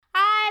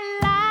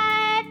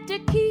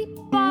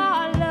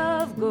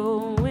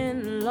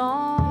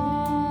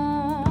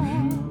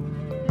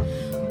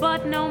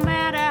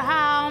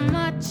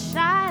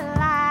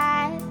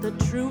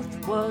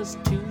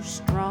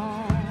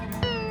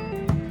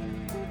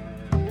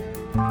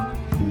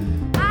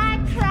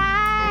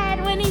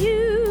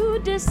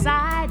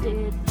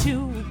decided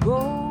to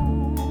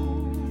go.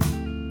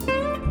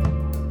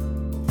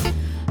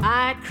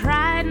 I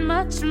cried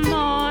much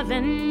more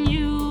than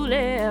you'll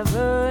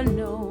ever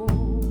know.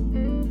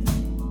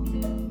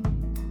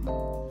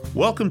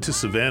 Welcome to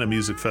Savannah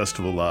Music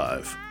Festival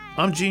Live.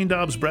 I'm Gene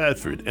Dobbs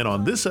Bradford, and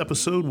on this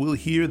episode we'll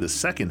hear the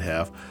second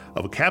half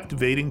of a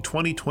captivating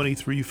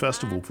 2023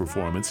 festival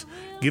performance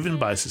given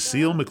by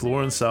Cecile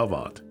McLorin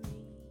Salvant.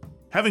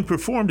 Having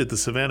performed at the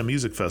Savannah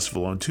Music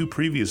Festival on two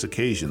previous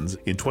occasions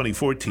in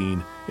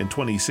 2014 and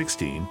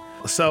 2016,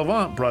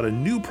 Salvant brought a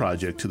new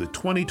project to the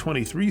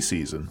 2023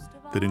 season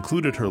that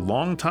included her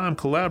longtime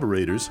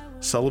collaborators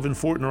Sullivan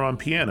Fortner on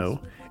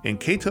piano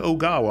and Keita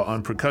Ogawa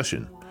on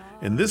percussion,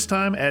 and this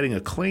time adding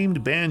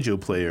acclaimed banjo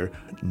player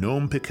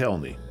Noam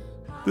Pikelny.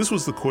 This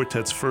was the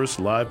quartet's first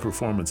live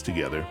performance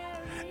together,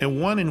 and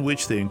one in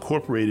which they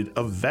incorporated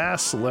a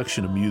vast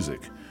selection of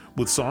music,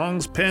 with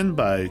songs penned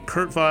by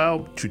Kurt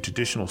Weill to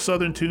traditional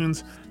Southern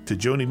tunes, to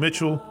Joni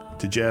Mitchell,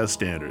 to jazz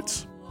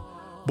standards.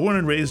 Born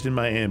and raised in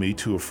Miami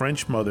to a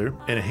French mother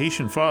and a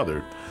Haitian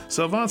father,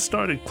 Salvant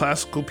started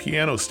classical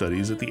piano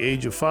studies at the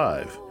age of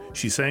 5.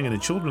 She sang in a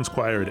children's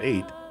choir at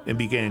 8 and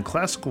began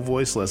classical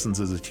voice lessons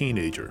as a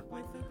teenager.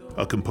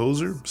 A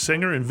composer,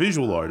 singer, and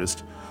visual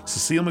artist,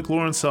 Cecile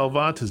McLorin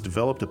Salvant has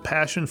developed a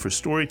passion for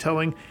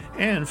storytelling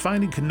and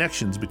finding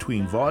connections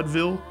between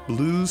vaudeville,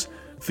 blues,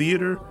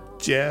 theater,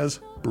 jazz,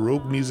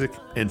 Baroque music,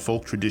 and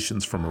folk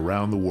traditions from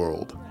around the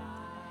world.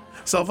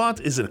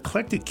 Salvant is an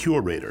eclectic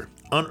curator,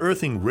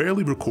 unearthing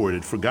rarely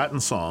recorded, forgotten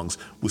songs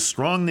with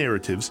strong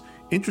narratives,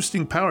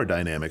 interesting power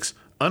dynamics,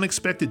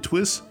 unexpected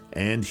twists,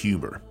 and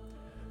humor.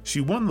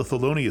 She won the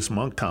Thelonious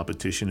Monk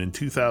competition in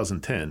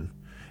 2010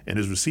 and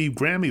has received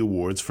Grammy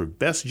Awards for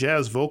Best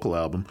Jazz Vocal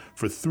Album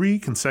for 3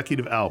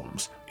 consecutive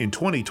albums. In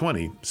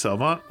 2020,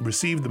 Salvant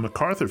received the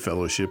MacArthur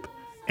Fellowship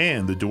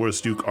and the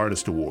Doris Duke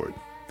Artist Award.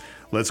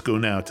 Let's go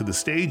now to the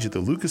stage at the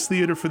Lucas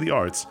Theater for the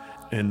Arts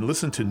and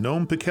listen to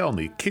Noam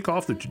Pikelny kick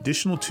off the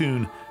traditional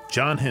tune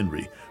John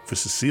Henry for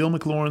Cecile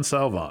McLorin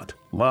Salvant,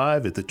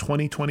 live at the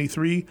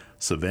 2023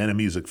 Savannah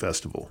Music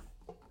Festival.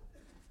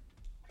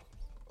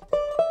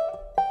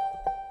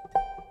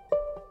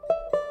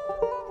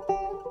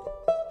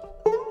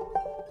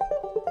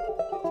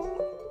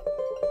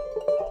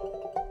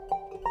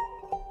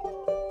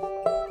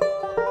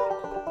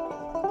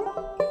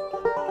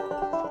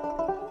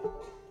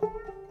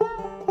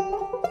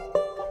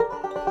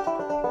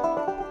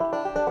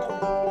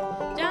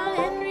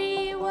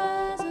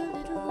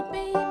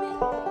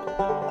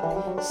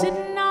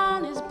 Sitting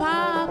on his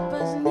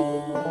papa's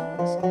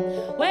knees.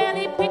 Well,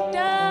 he picked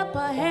up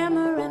a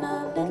hammer and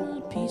a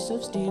little piece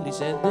of steel. He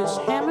said, this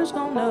hammer's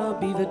gonna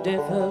be the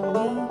death of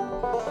me.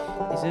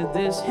 He said,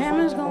 this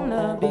hammer's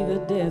gonna be the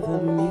death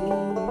of me.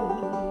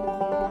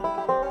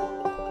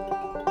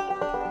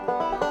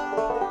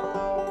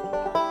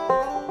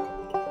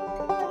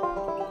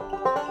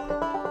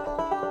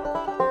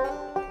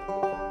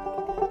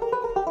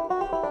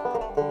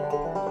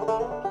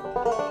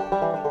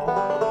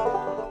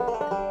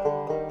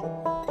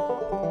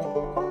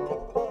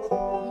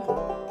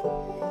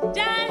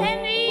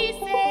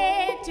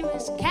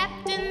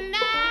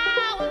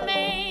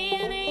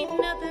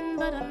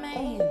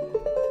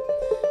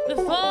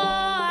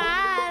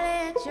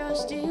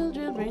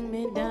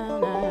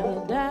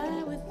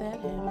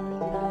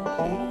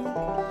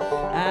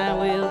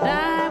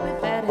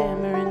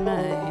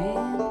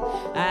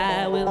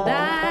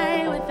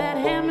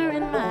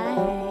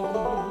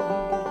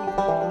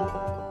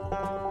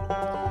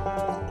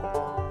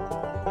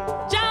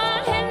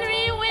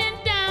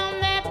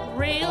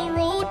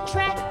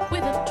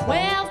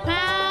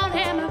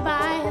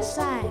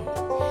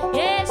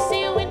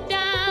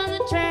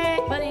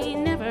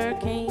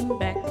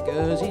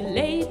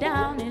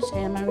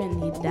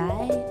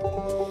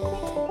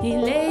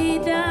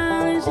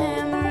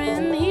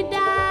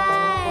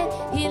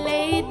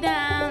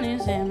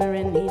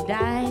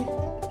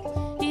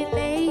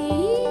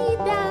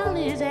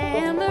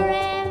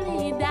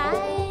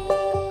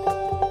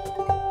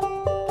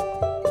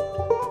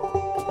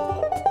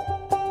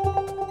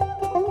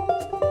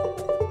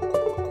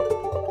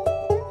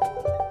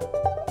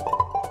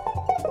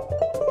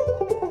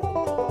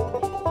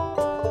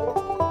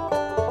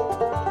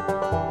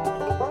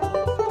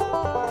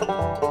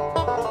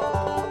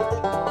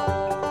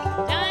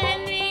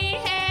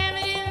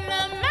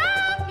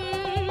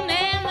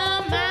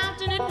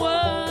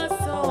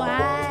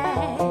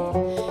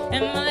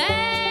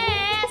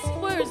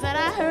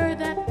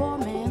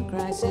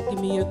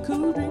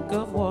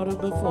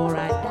 Before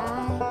I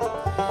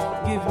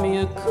die, give me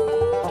a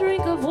cool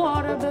drink of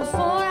water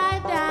before I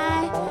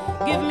die.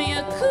 Give me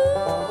a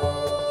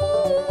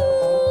cool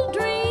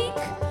drink,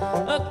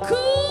 a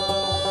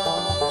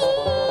cool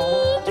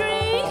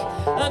drink,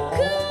 a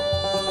cool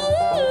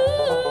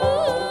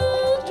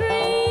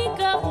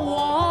drink of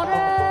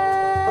water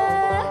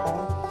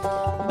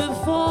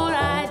before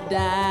I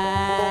die.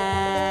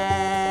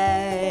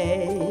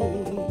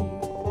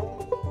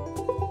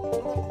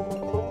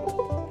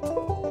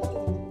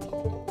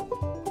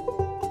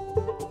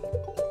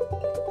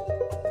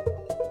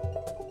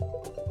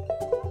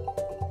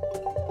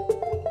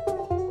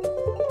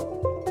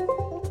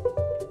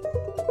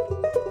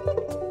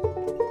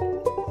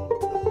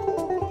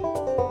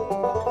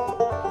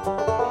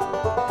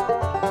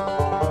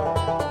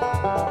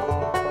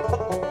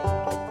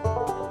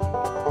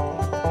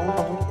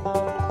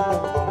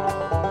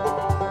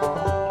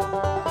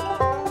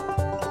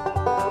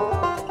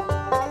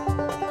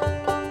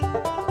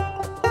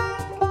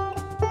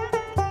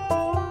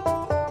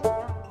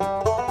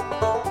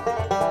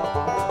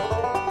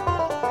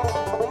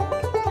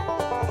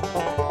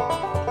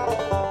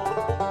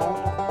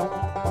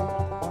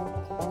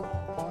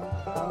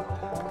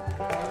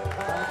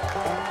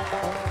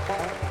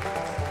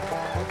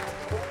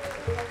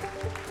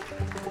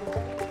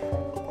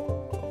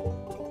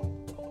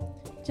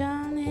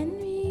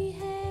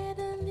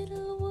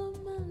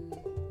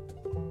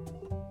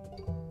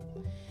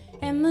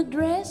 the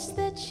dress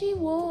that she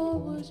wore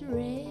was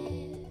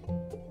red.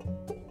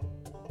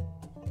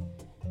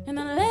 And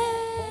the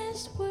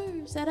last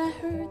words that I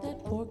heard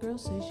that poor girl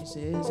say, she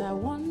says, I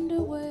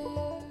wonder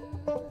where.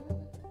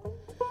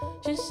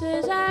 She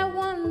says, I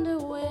wonder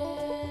where.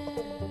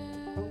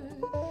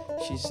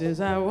 She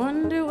says, I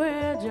wonder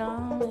where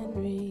John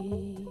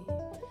Henry.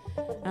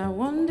 I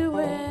wonder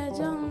where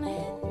John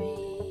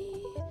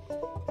Henry.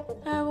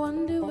 I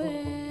wonder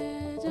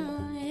where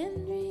John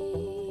Henry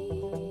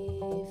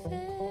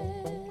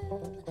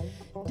fell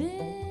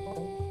dead.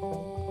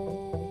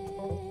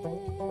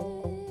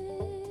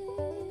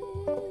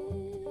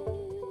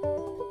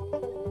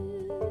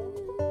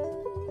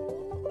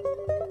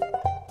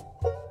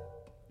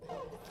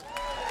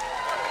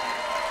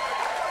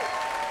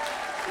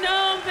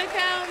 Noam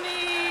Pikelny.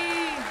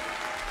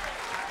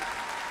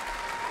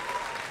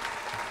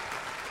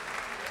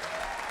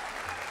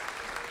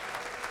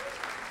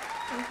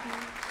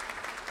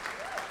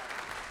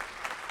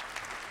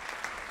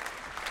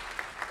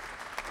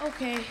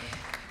 Okay.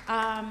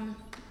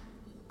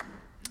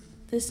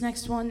 This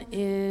next one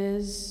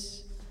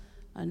is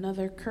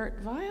another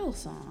Kurt Weill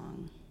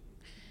song,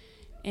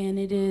 and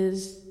it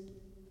is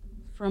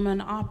from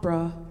an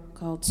opera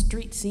called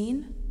Street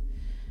Scene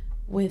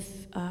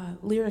with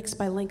lyrics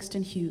by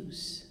Langston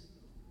Hughes.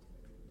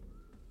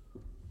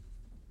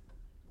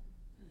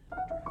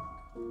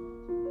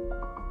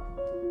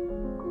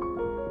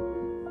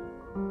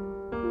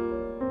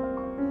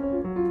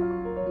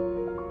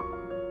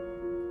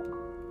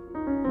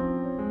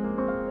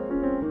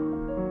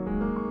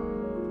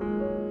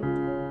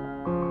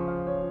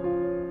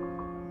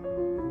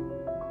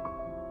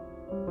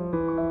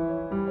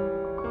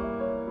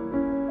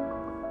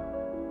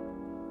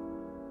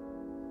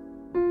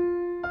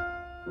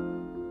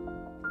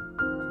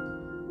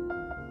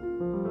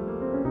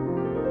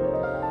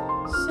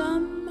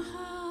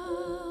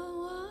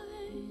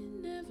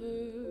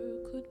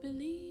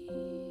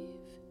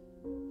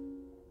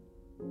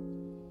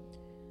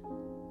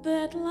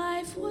 That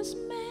life was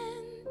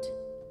meant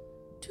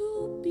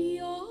to be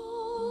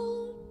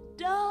all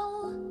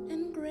dull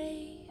and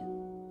gray.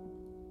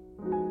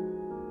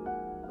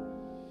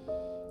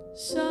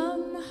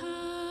 Somehow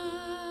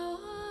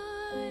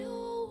I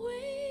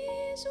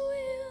always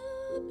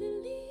will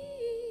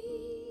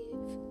believe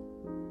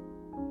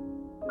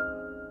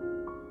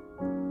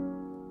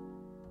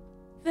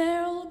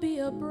there'll be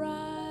a brighter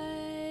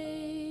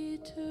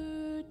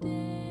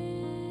day.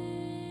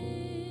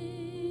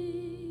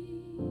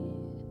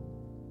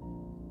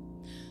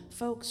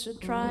 Folks should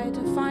try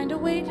to find a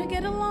way to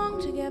get along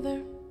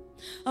together,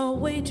 a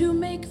way to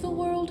make the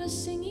world a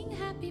singing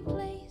happy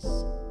place,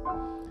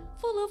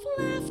 full of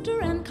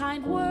laughter and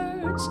kind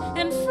words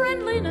and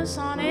friendliness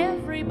on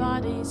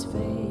everybody's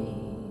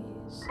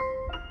face.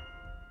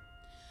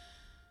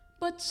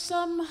 But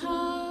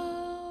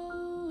somehow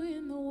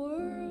in the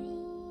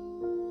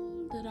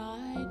world that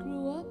I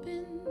grew up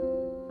in,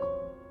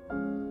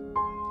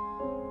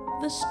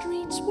 the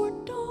streets were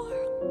dark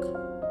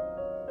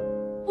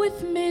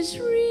with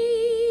misery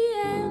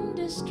and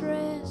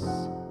distress.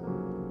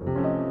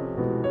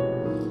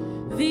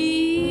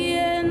 The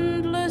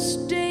endless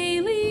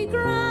daily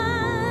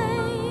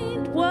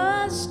grind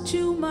was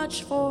too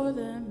much for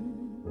them.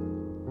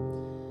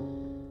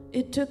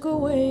 It took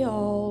away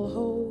all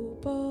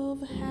hope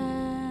of happiness.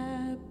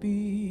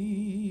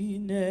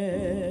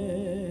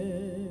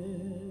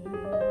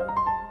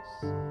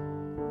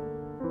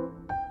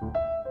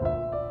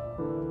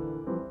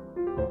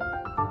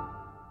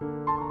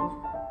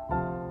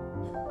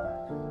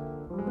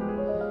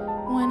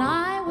 When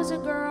I was a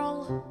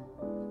girl,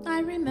 I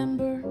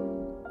remember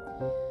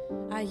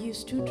I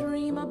used to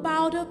dream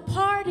about a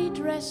party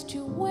dress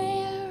to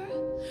wear,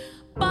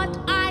 but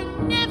I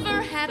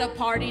never had a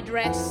party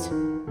dress,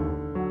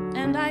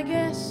 and I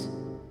guess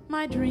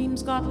my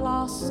dreams got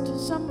lost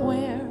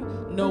somewhere.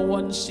 No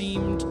one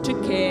seemed to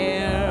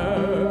care.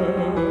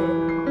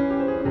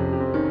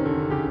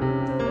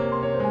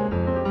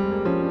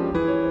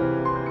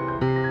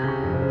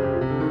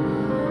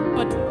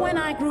 When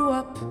I grew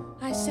up,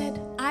 I said,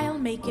 I'll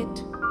make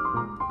it,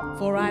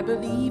 for I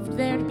believed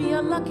there'd be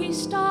a lucky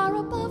star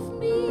above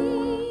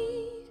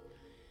me.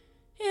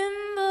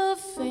 In the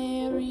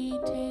fairy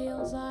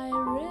tales I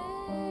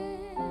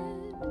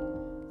read,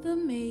 the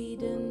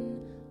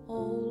maiden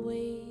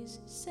always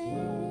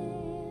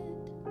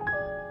said,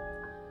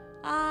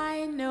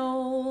 I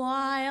know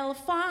I'll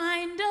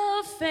find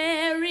a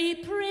fairy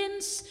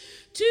prince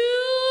to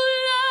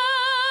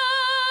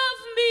love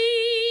me.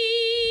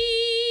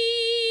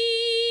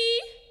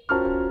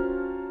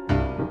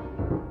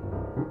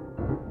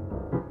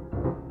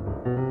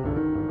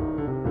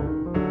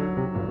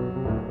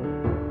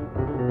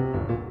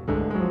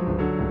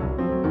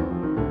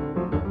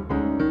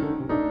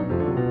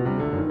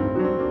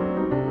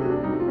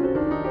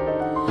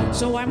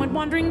 So I went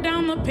wandering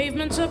down the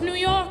pavements of New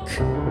York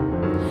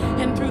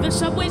and through the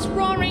subway's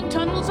roaring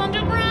tunnels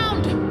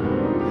underground,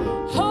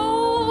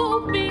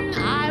 hoping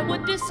I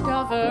would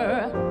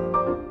discover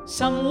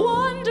some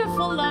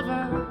wonderful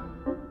lover.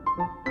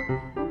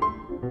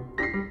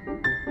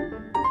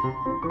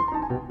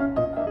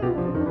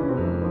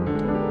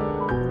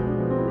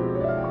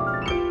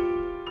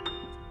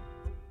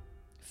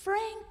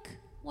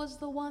 was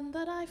the one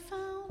that I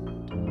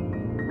found.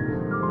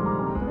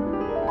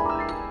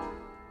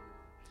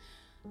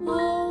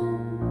 Oh,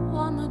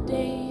 on the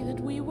day that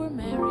we were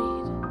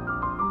married,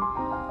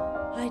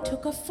 I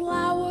took a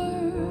flower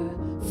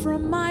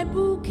from my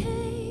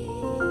bouquet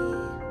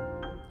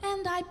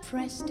and I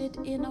pressed it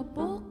in a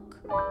book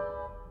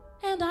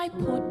and I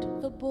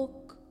put the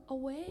book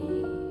away.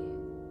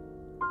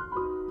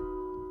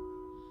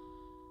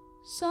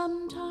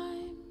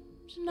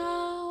 Sometimes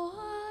now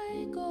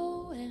I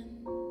go and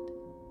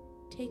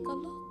take a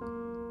look.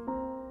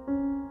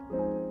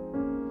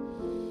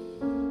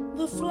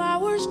 The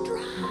flower's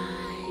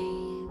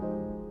dry,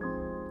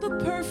 the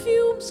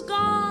perfume's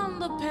gone,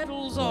 the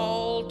petals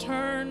all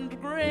turned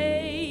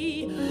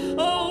gray.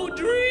 Oh,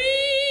 dream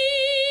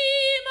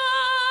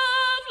of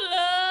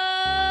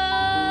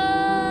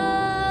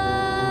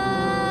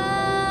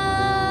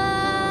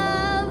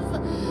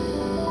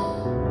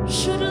love.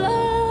 Should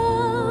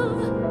love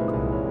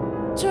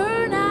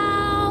turn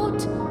out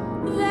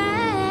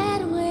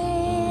that way?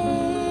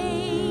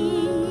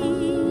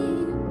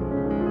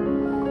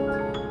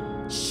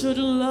 Should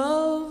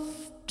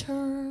love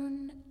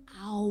turn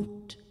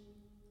out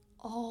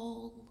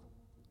all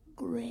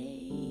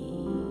gray?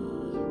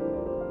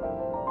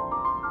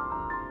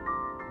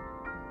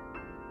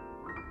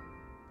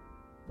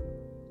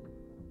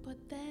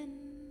 But then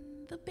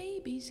the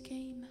babies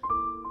came.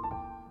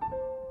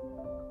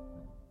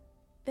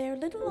 Their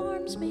little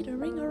arms made a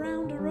ring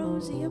around a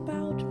rosy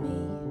about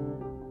me.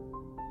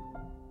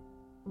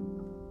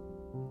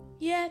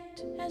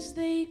 Yet as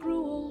they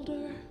grew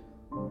older,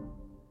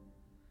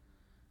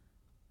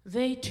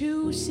 they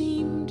too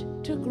seemed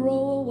to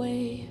grow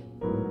away,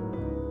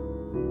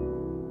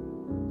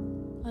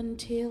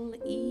 until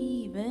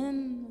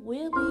even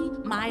Willie,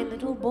 my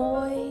little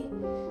boy,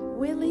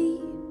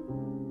 Willie,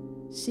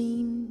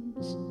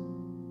 seems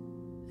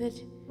that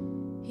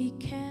he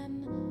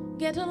can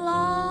get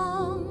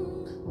along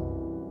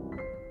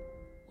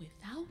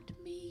without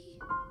me.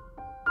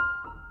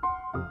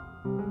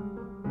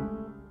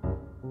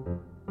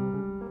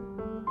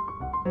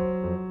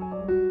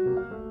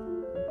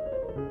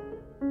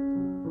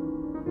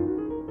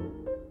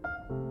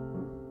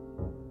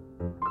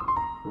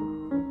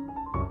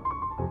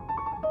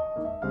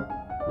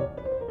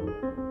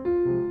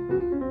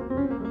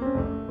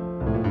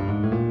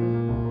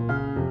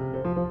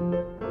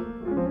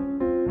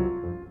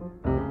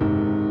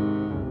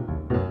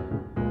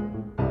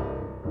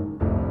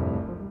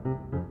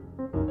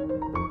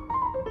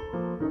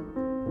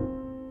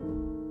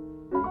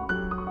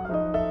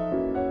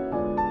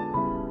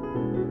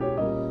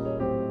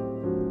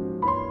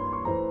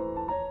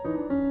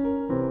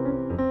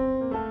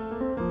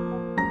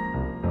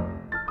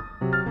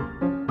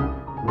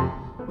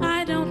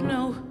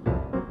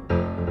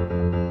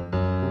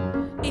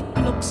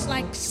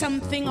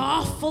 Something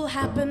awful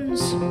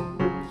happens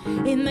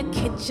in the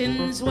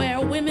kitchens where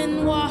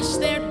women wash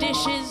their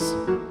dishes.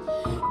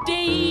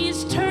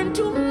 Days turn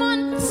to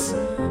months,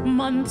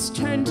 months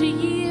turn to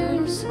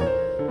years.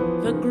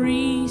 The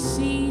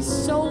greasy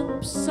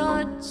soap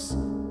suds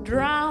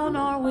drown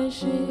our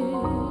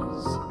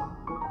wishes.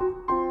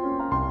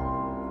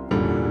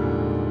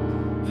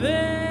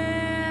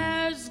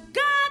 There's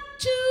got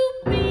to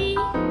be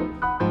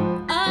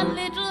a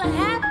little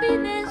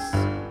happiness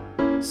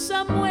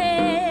somewhere.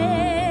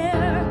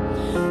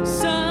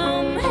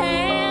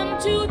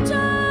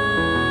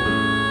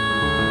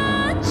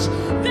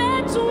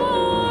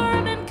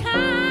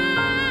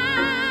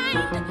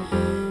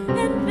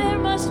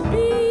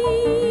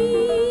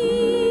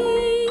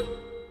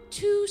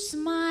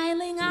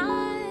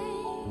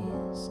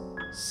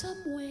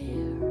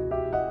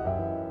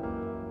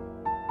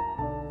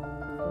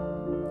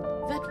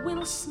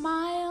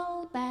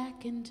 Smile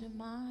back into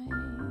mine.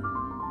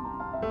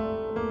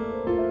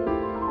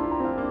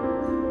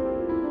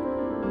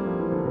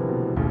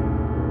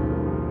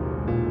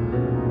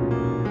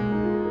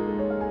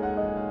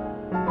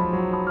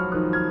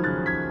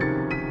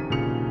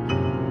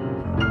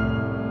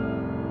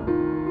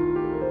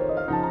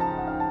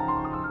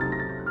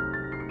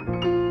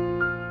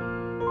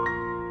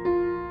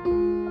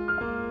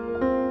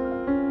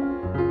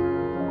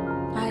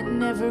 I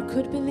never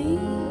could believe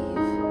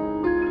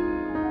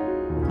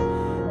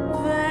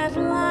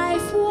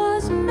life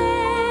was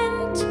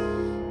meant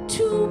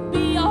to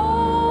be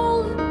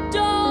all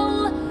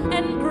dull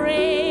and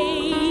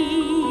gray.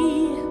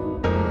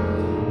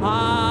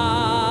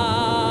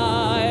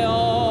 I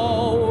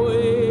always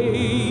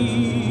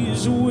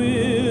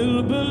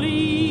will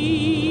believe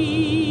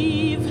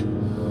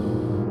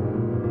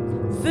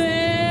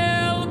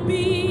there'll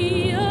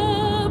be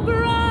a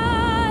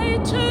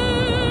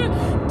brighter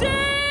day.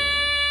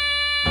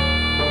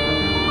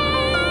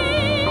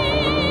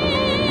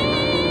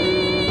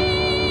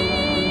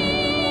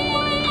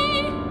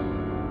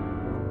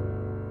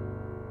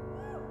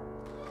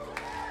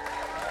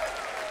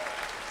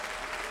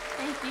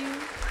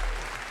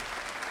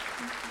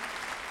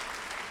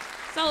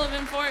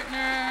 Sullivan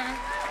Fortner.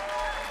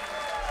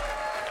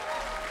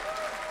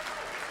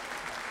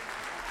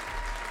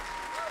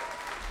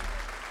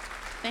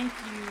 Thank Thank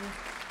you.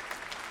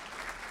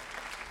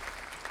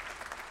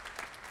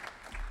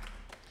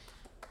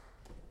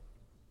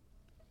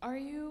 Are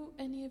you,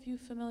 any of you,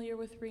 familiar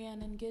with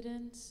Rhiannon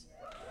Giddens?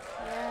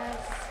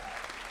 Yes.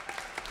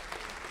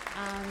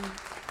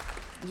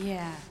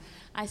 Yeah,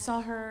 I saw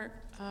her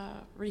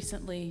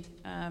recently,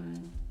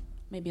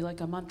 maybe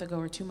like a month ago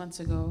or 2 months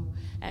ago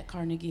at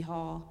Carnegie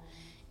Hall,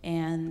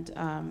 and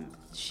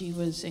she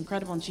was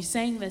incredible. And she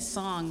sang this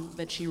song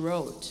that she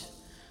wrote,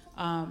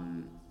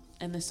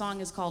 and the song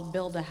is called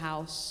 "Build a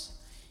House."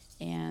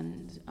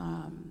 And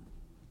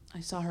I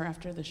saw her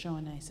after the show,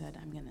 and I said,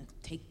 "I'm gonna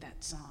take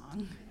that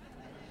song."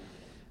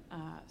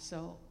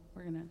 So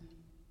we're gonna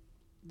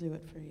do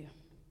it for you.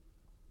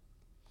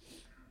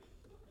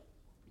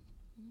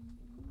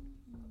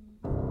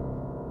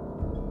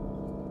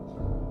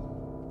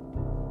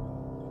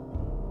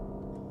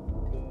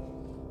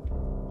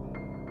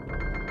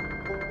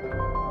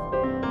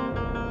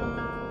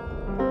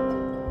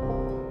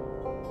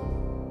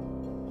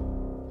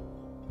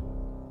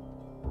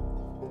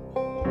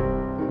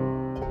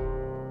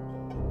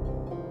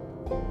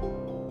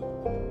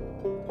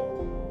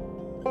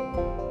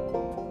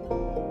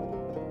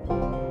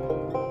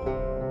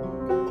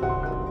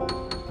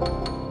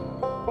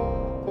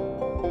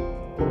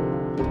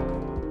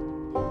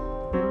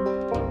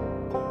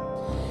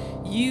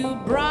 You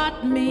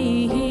brought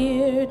me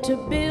here to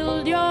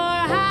build your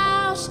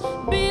house,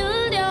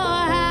 build your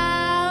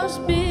house,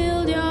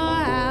 build your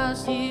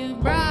house. You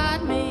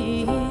brought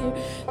me here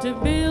to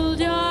build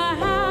your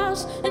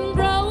house and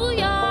grow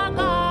your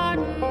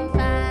garden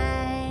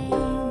fine.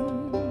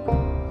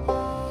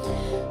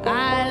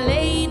 I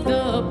laid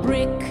the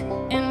brick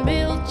and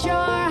built your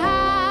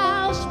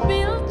house,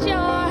 built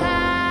your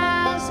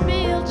house,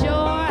 built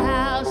your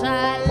house.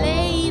 I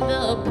laid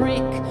the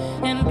brick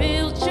and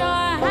built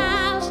your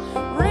house,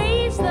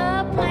 raised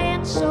the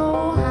plants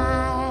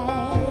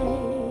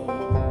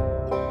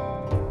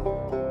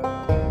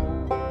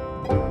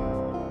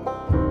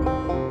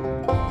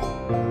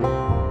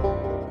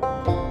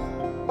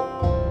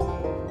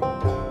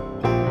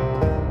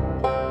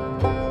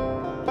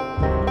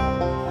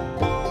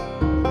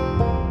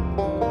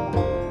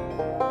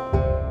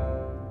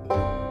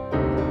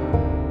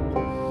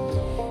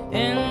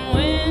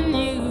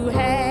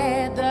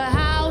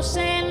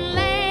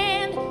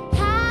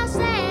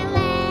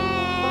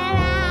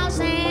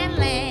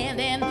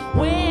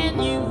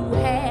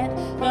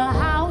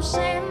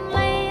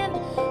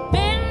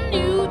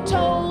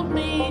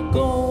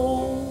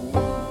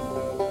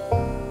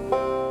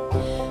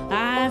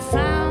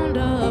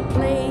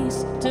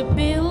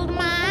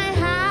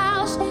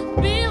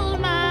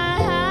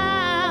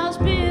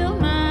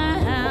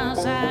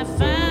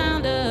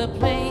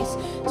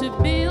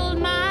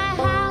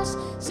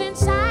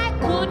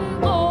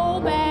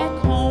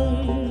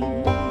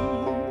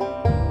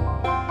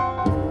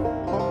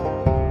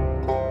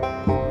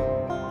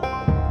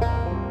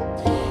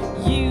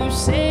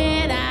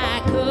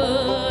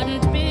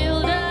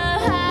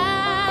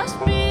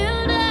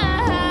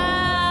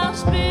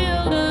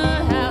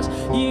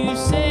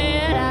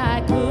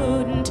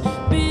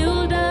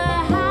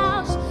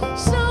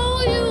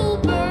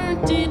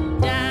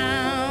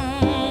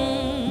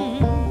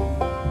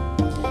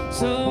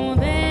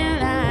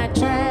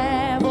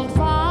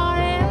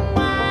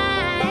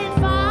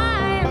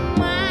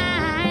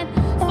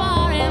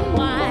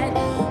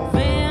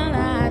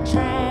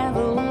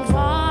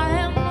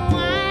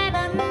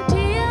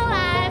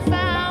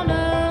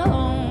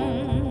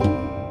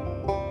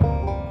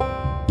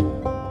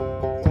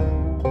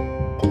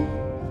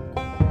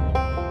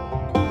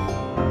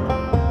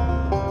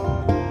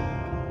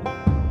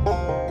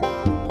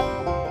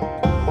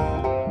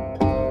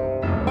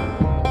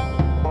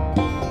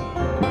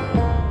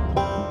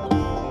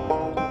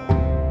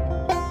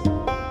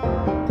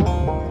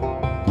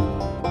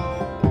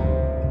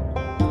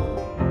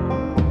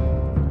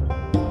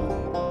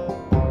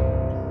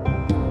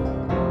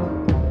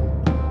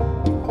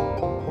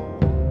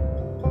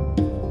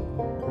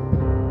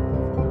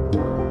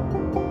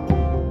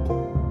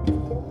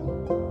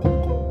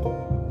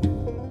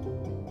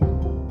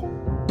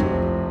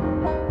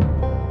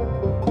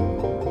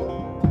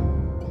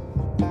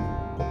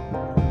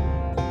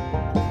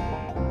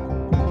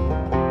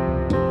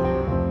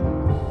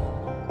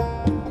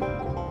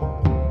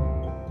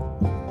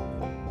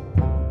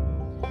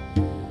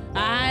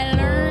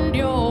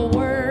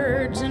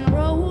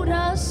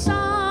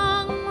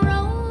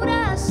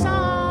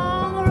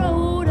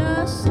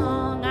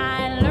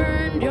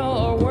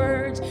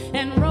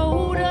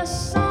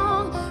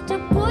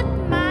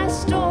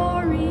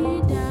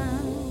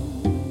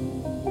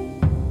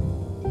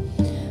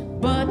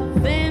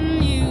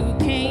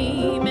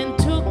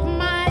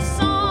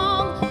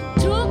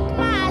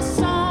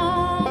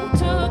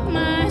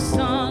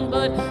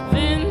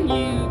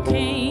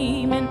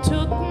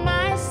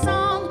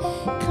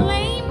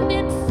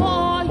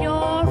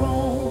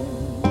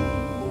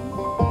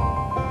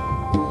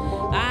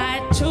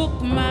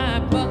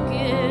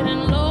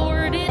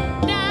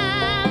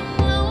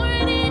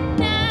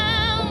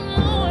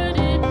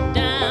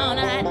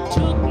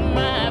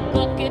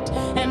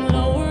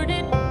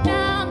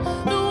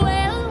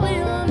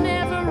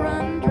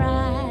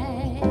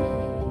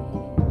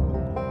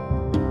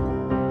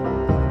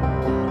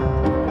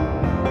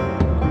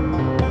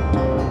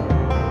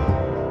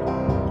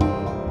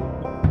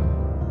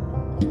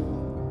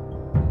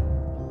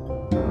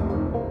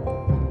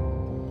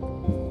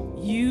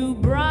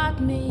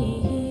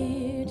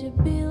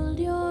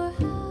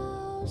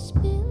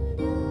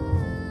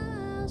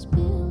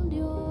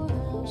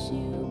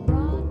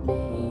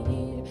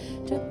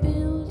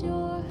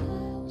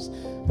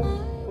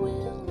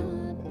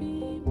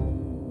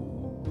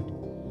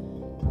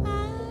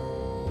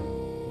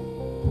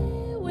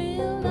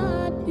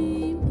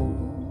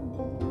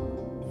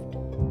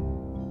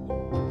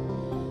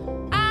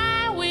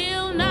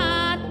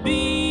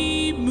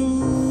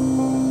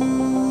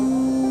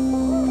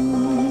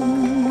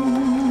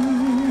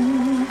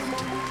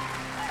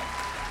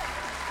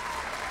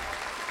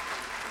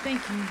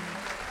Thank you.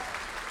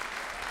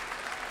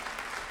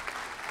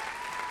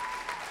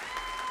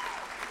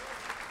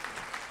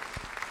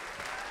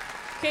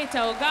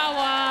 Keita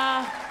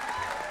Ogawa,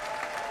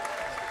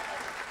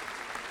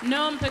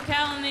 Noam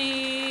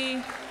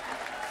Pikelny,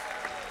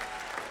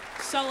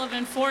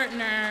 Sullivan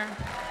Fortner,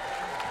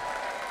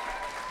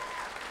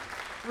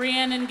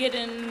 Rhiannon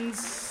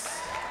Giddens.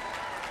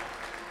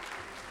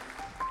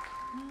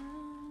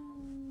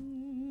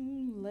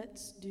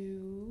 Let's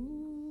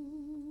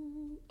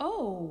do.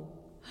 Oh,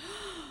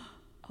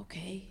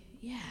 okay,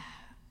 yeah.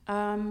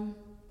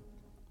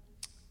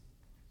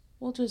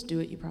 We'll just do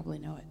it. You probably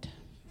know it.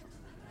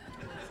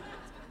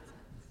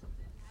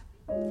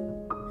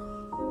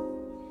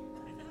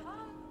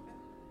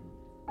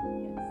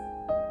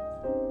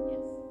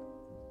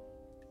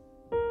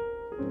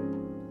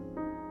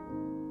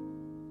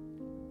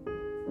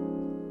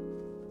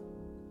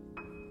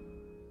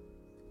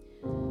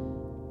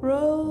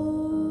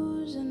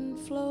 Rows and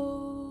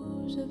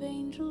flows of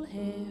angel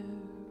hair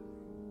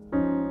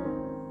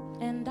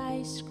and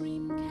ice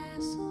cream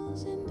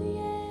castles in the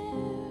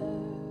air,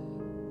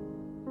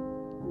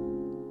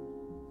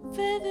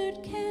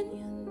 feathered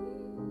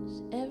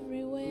canyons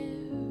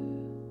everywhere.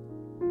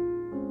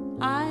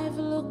 I've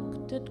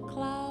looked at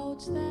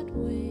clouds that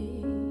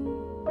way,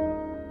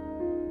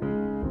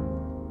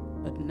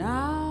 but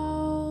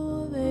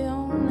now they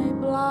only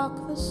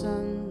block the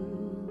sun.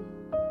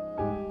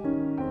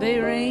 They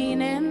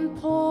rain and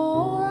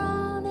pour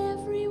on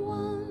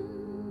everyone.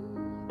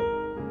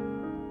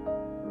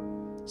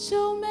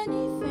 So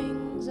many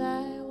things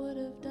I would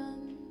have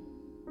done,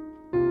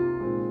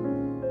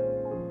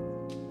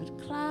 but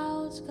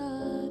clouds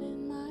got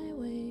in my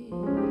way.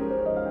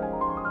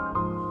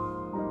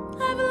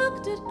 I've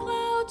looked at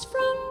clouds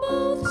from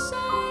both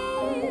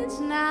sides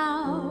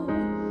now,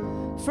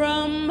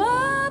 from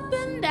up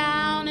and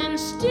down, and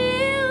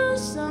still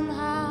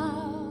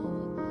somehow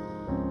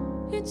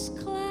it's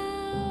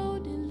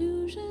cloud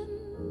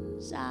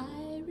illusions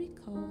I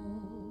recall.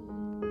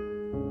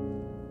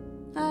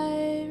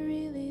 I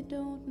really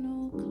don't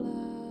know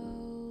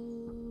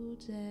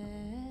clouds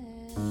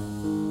at all.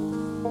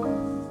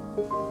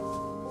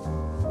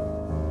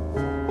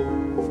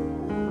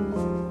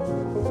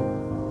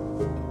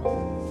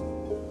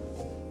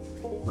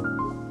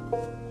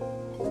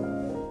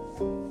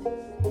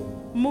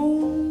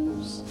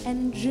 Moons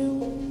and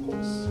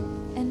Junes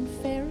and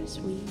Ferris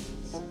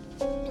wheels,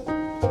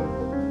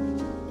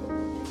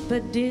 the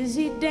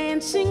dizzy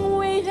dancing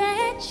way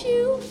that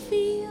you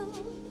feel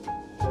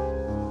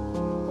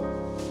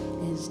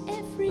as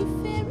every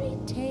fairy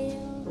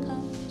tale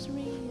comes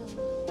real.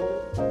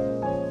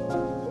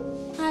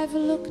 I've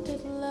looked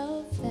at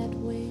love that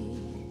way.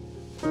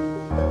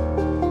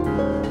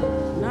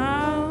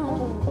 Now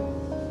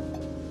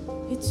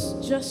it's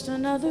just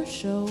another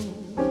show.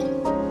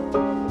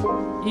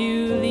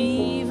 You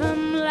leave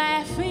them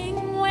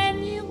laughing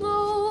when you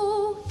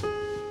go.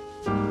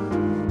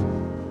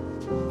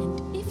 And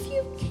if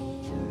you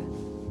care,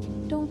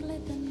 don't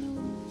let them know.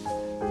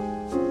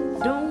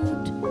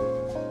 Don't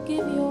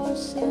give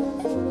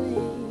yourself away.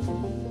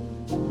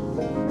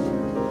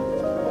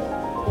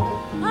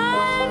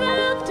 I've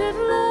looked at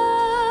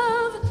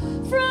love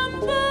from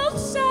both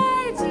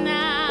sides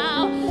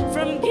now,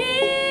 from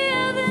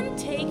give and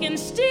take, and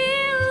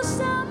still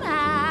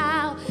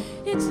somehow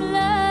it's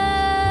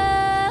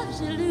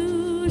love's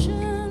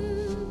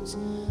illusions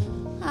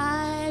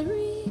I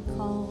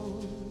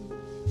recall.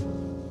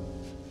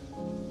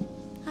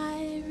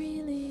 I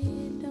really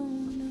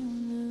don't know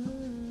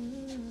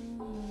love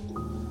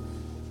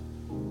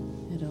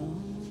at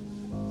all.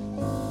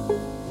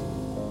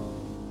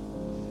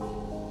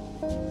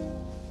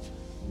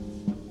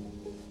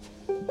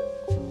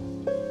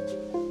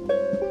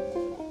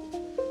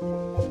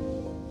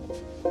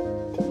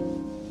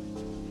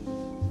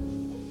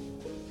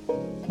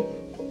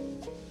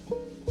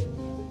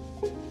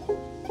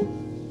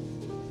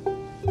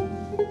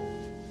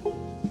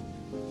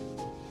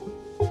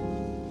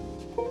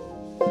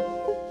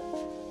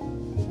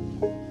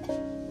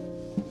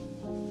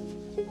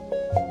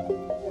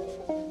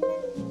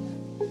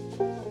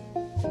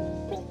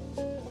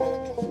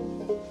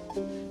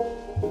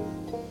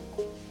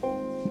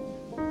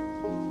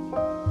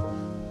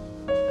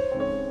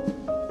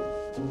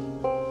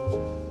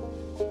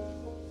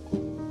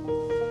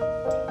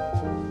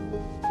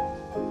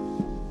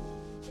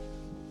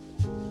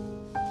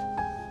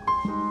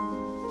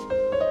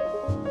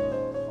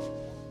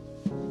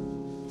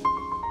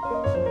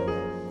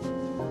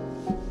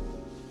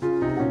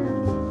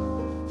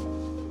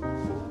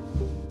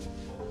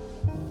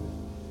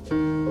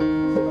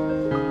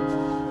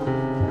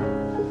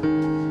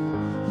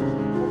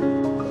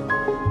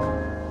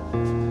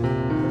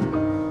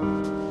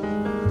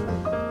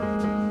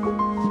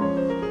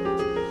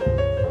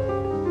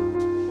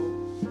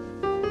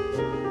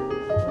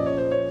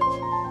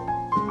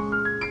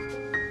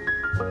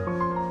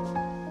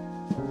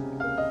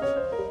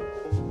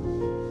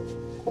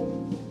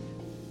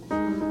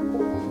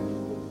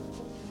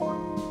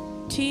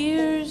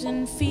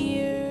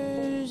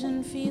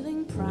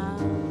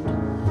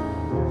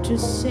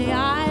 Just say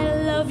I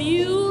love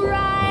you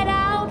right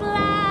out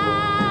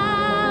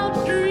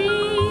loud.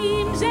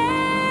 Dreams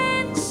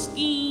and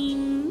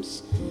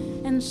schemes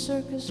and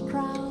circus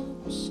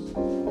crowds.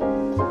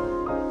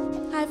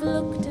 I've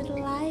looked at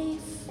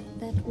life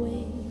that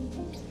way.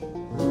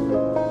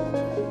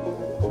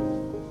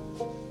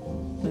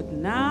 But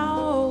now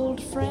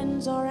old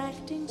friends are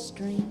acting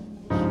strange.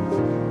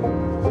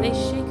 They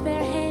shake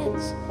their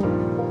heads.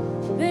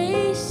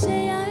 They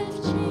say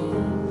I've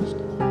changed.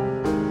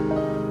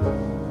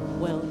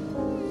 Well,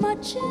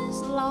 much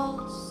is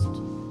lost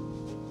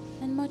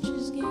and much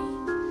is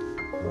gained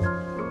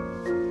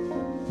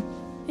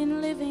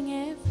in living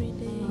every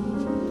day.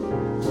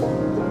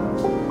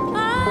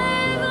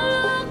 I've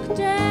looked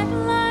at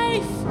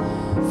life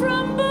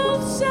from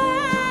both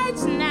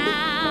sides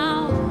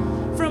now,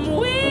 from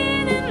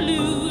win and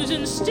lose,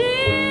 and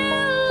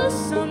still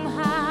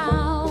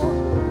somehow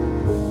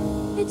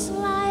it's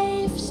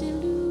life's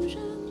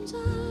illusions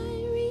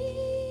I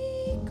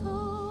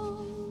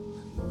recall.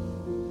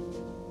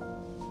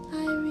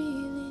 I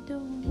really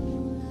don't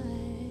know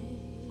life.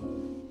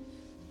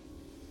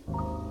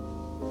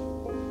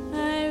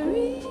 I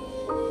really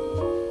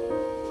don't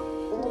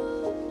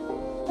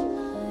know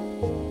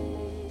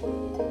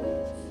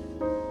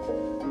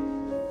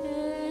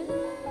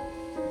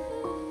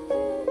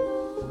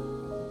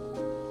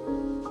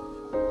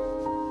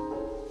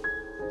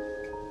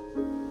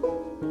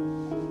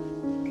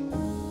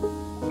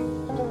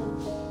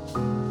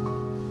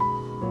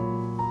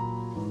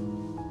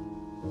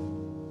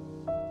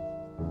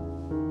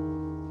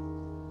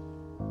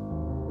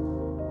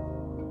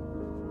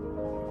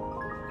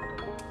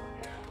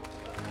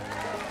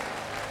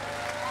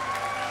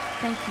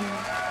Thank you.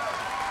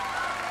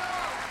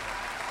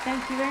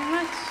 Thank you very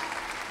much.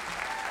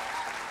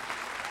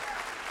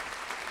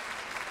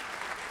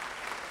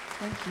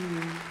 Thank you.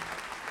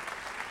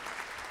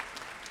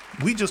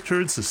 We just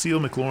heard Cecile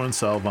McLorin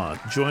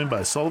Salvant, joined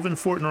by Sullivan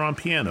Fortner on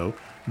piano,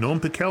 Noam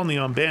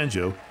Pikelny on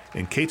banjo,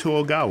 and Keita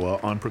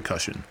Ogawa on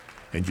percussion.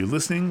 And you're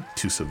listening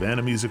to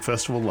Savannah Music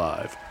Festival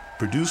Live,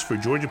 produced for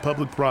Georgia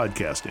Public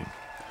Broadcasting.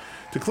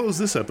 To close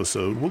this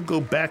episode, we'll go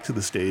back to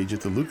the stage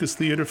at the Lucas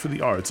Theater for the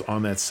Arts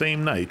on that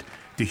same night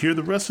to hear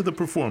the rest of the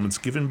performance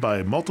given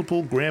by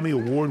multiple Grammy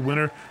Award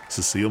winner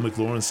Cecile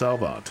McLorin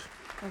Salvant.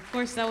 Of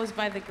course, that was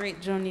by the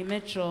great Joni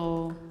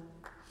Mitchell.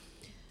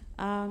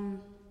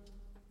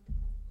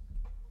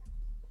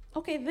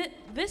 Okay,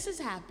 this is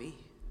happy.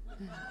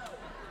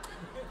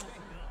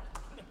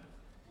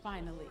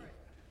 Finally.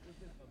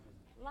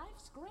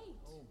 Life's great.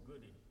 Oh,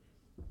 goody.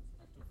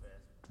 Not too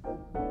fast.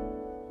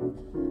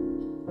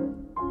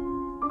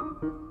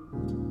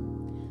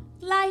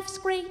 Life's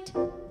great,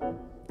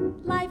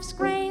 life's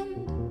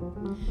grand,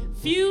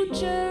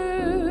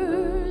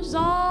 future's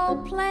all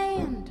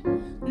planned,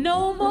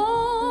 no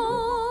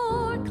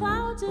more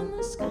clouds in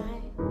the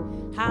sky.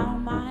 How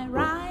am I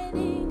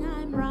riding?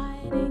 I'm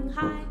riding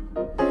high.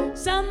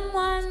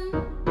 Someone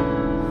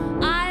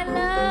I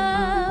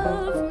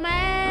love,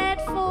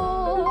 mad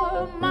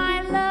for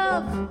my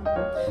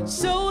love.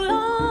 So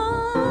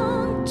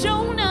long,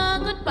 Jonah,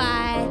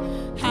 goodbye.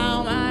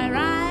 How am I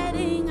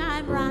riding?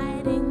 I'm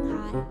riding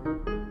high.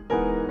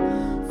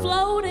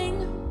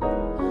 Floating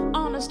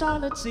on a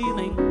starlit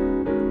ceiling,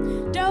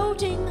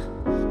 doting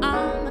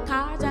on the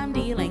cards I'm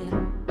dealing,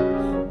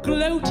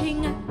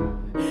 gloating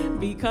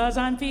because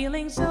I'm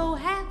feeling so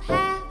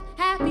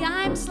happy.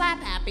 I'm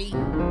slap happy.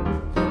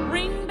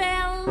 Ring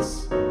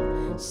bells,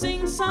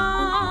 sing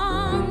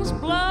songs,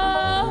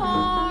 blow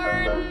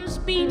horns,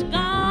 beat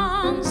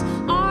gongs.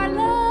 Our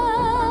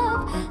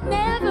love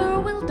never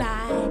will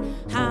die.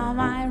 How am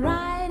I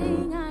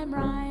riding? I'm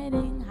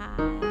riding high.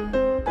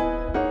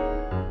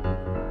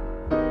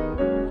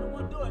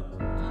 We'll do it.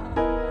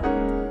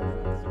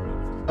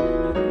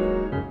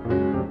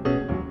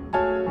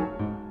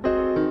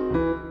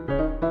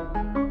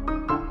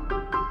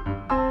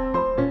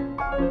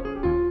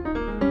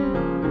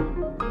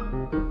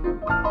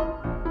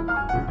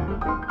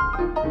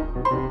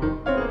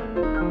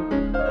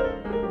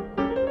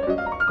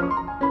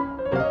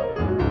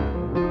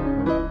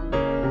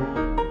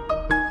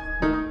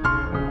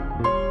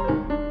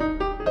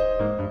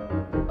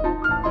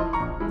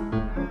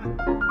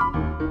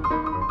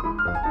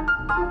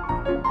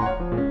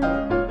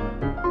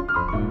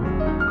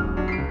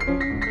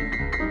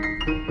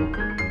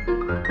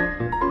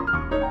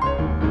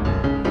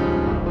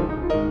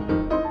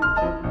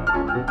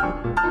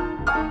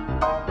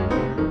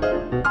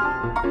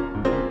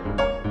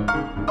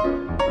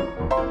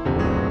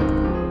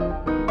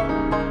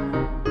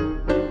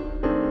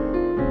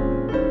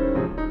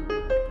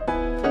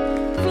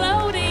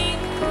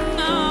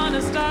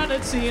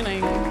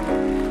 Ceiling,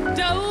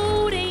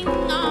 doting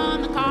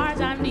on the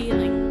cards I'm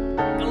dealing,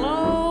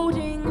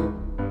 gloating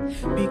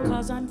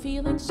because I'm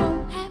feeling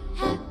so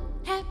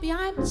happy.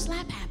 I'm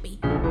slap happy.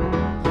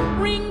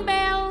 Ring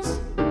bells,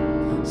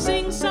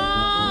 sing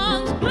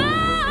songs,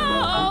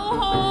 blow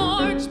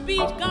horns,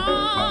 beat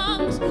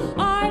gongs.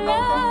 Our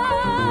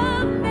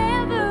love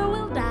never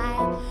will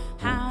die.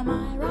 How am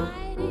I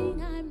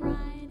riding? I'm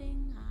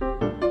riding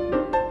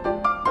high.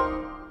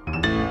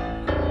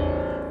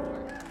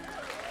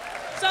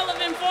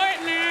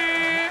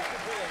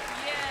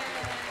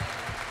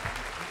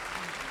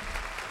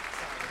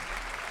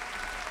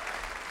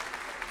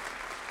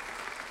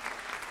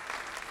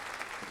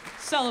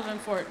 Sullivan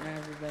Fortner,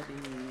 everybody.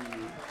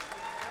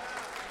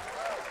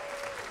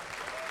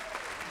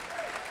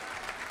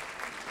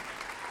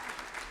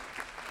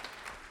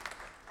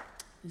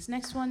 This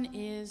next one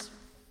is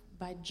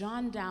by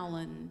John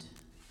Dowland.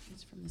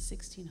 It's from the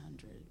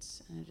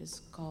 1600s, and it is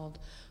called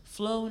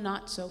Flow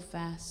Not So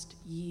Fast,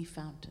 Ye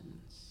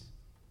Fountains.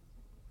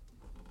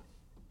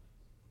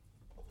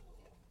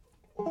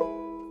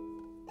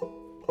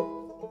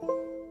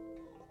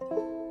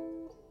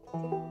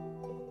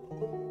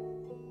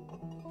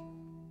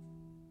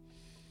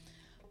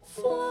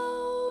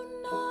 Flow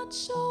not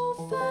so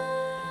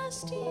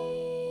fast,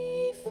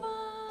 ye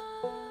fountains,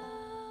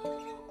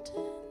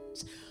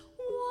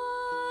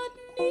 what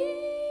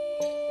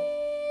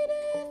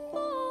needeth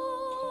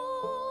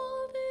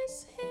all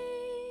this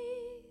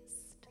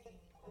haste?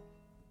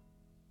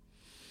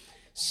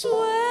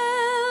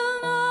 Swell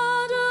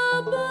not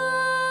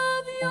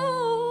above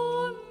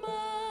your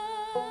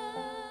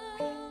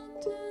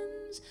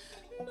mountains,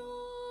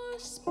 nor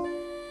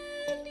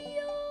spend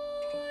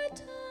your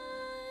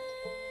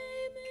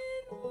time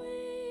in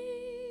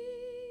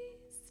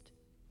waste.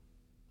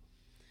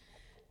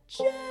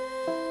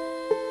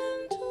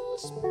 Gentle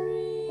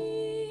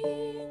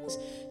springs,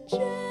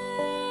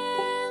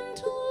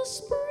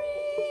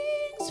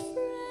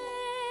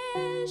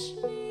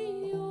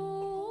 freshly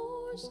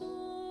your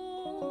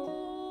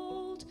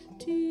salt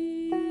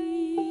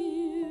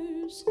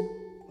tears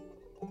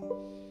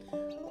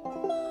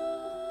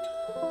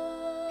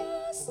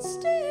must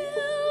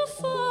still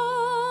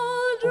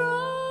fall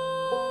dropping,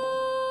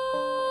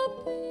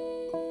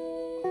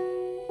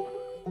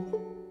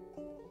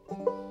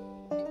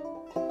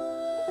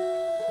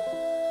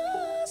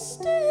 must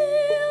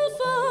still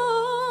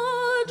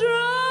fall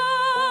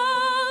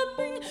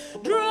dropping,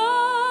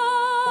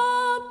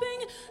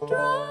 dropping,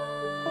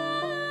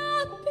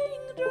 dropping,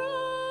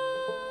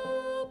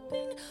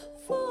 dropping,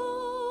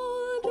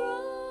 fall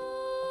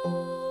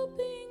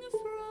dropping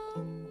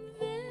from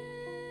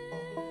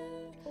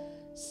their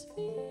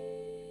spheres.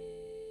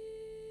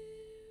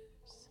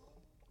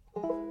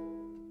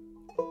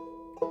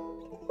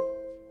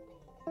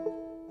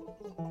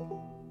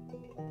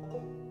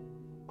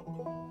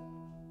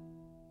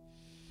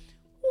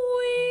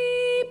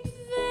 Weep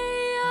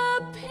they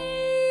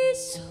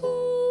apace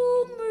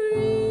whom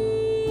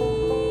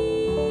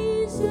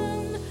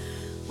reason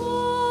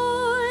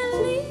or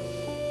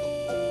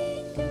lingering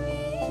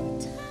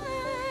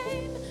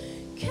time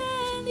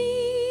can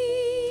ease.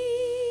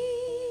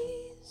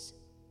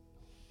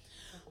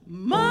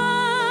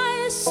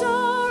 My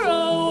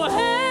sorrow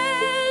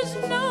has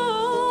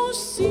no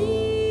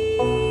season,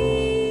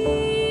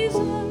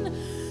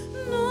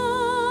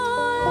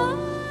 nor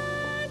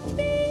art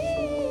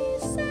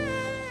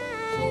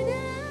beside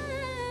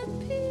at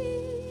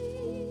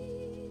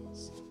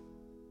peace.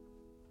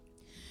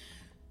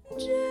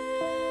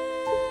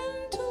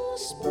 Gentle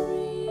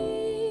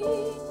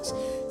springs,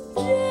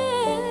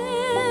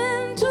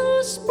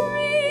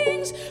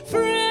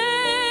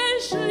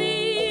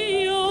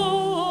 freshly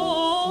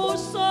your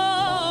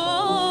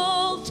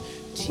salt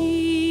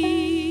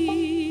tears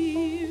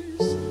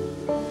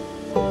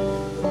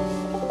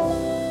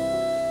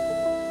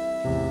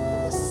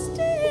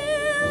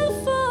still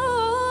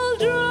fall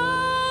dropping,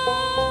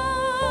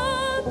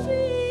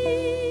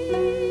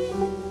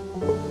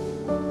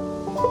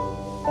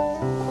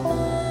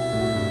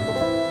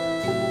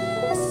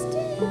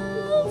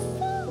 still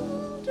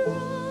fall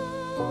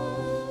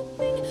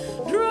dropping,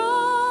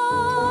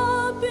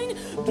 dropping,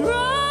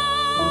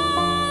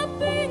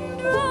 dropping,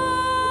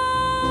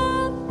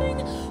 dropping,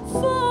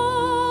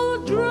 fall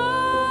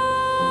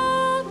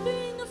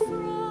dropping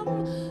from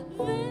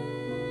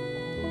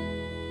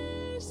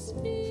their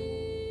spheres.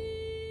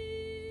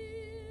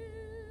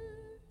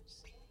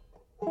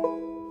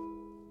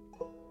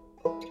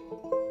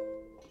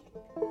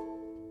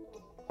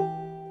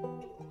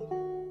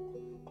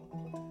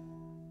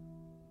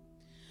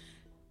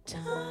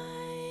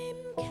 Time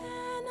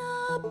can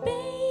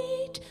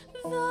abate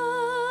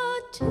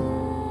the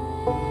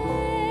terror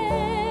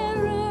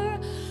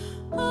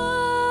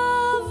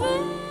of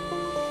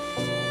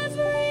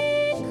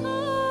every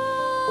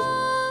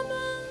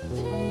common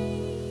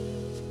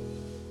pain,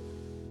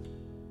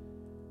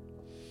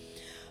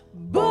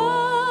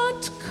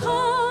 but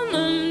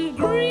common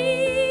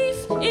grief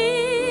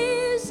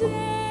is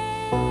error.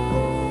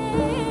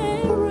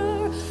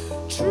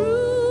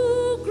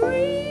 True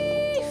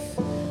grief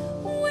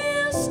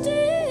will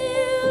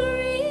still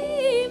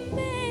remain.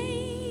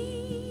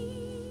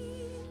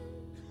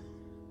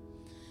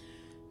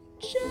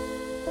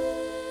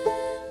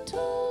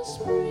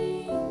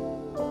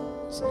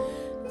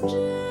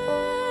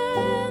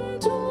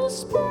 Gentle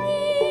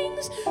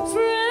springs,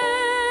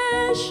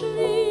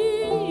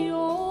 freshly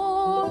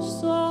your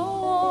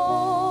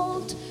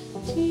salt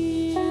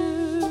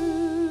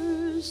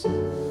tears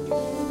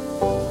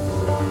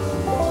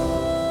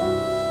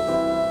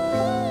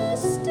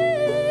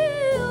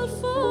still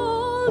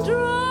fall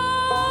dropping,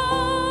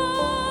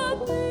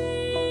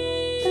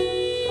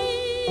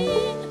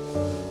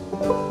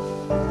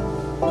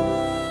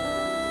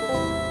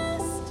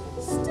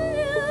 must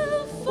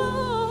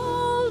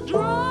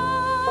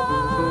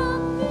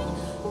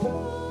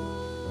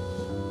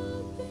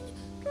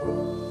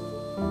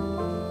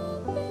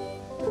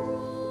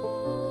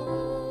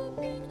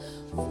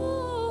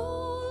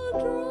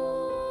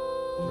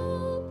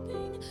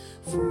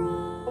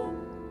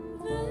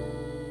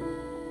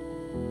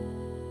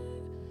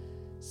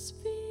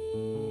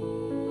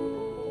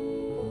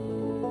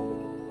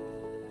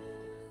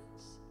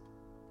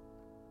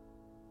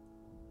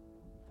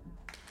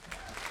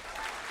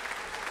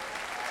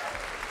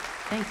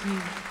Thank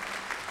you.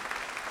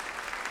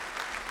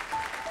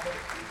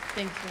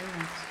 Thanks very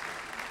much.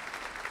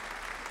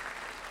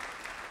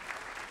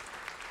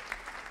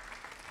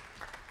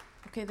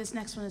 Okay, this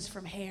next one is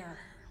from Hair.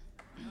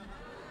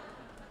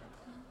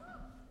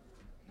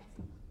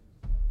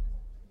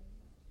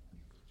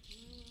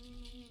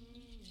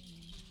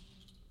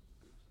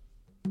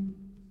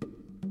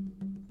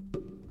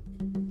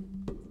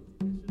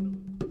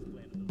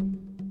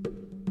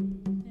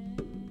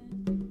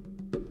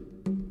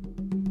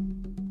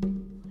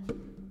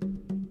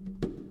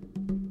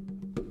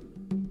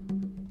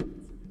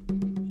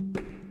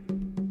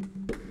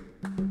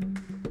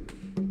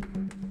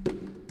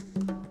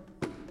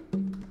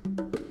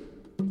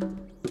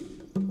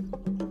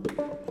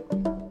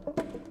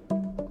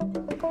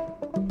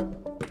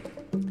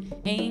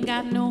 Ain't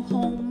got no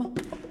home,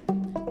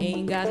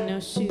 ain't got no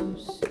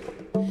shoes,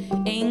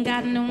 ain't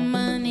got no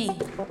money,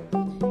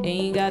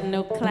 ain't got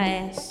no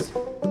class,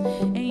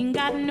 ain't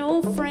got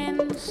no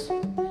friends,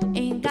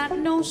 ain't got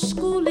no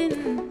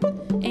schooling,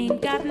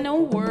 ain't got no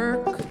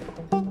work,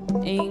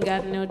 ain't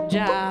got no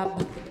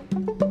job,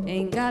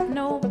 ain't got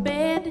no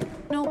bed,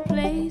 no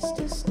place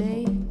to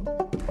stay,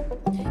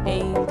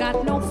 ain't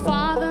got no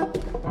father,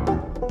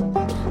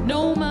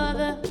 no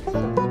mother,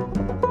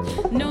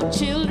 no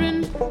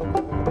children,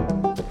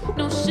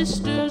 no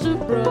sisters or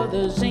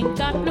brothers, ain't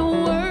got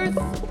no earth,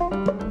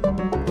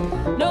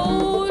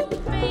 no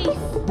faith,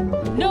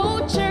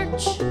 no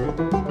church,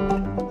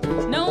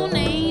 no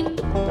name,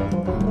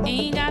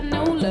 ain't got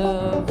no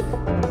love,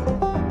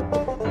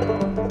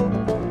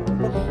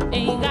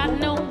 ain't got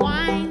no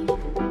wine,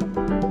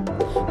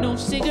 no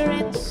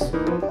cigarettes,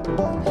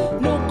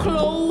 no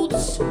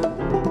clothes,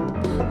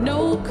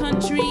 no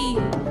country,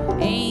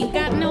 ain't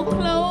got no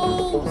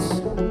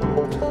clothes,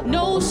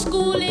 no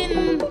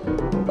schooling,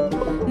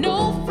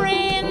 no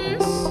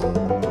friends,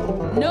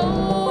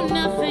 no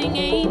nothing,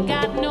 ain't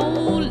got no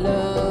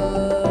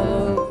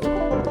love,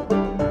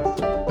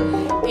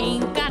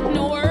 ain't got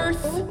no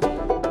earth,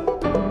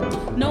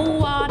 no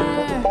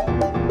water,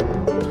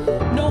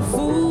 no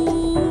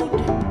food,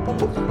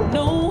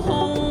 no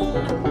home,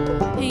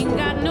 ain't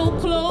got no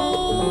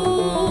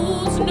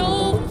clothes,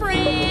 no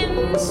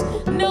friends,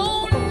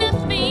 no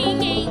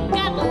nothing, ain't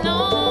got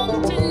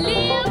long to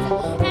live,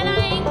 and I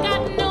ain't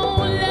got no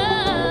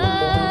love.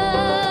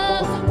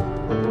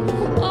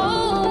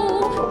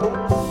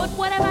 Oh, but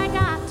what have I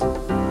got?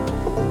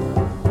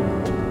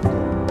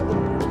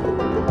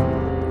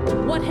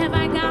 What have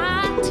I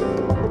got?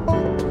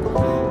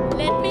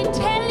 Let me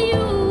tell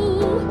you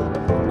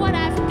what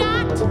I've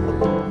got.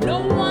 No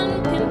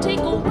one can take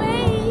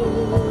away.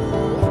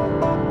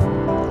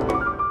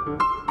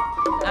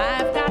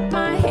 I've got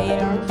my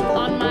hair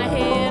on my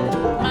head,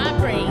 my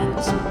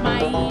brains,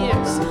 my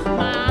ears,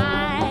 my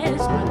eyes,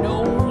 my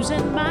nose,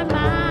 and my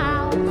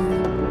mouth.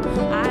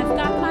 I've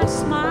got my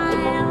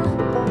smile.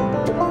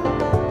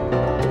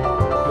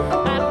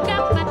 I've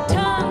got my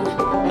tongue,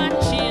 my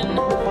chin,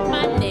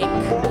 my neck,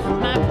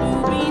 my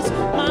boobies,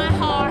 my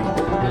heart,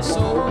 my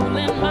soul,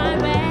 and my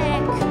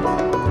back.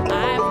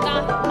 I've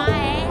got my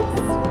ass.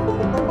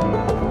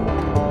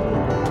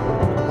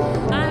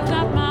 I've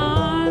got my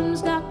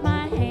arms, got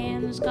my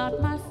hands, got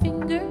my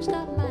fingers,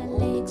 got my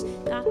legs,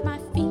 got my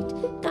feet,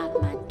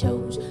 got my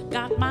toes,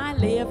 got my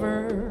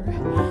liver.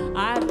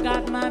 I've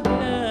got my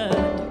blood.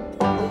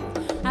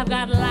 I've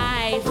got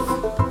life.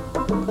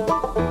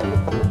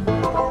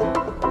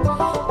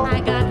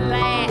 I got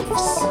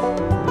laughs.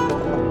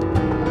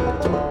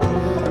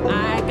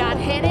 I got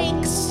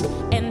headaches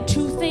and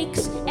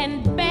toothaches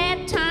and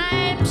bad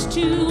times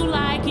too,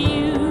 like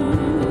you.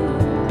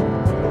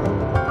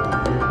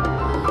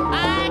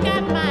 I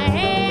got my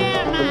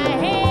hair, my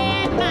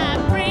head,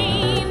 my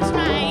brains,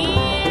 my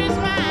ears,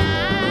 my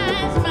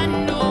eyes, my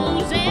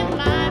nose, and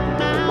my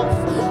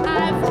mouth.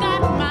 I've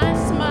got my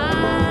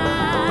smile.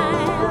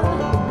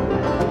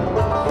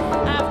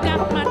 I've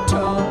got my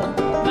tongue,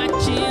 my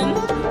chin,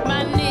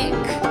 my neck,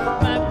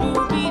 my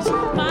boobies,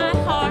 my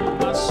heart,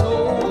 my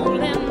soul,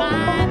 and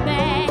my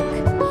back.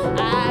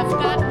 I've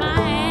got my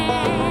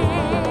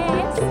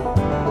ass.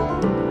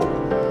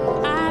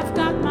 I've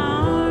got my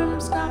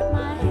arms, got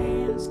my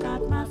hands,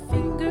 got my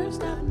fingers,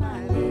 got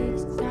my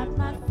legs, got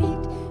my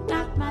feet,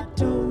 got my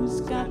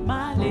toes, got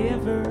my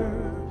liver.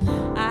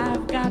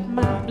 I've got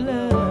my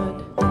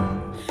blood.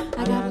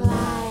 I got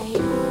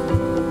life.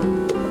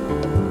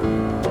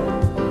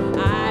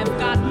 I've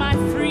got my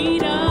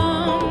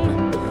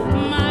freedom,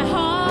 my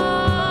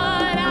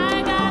heart.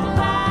 I got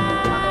life.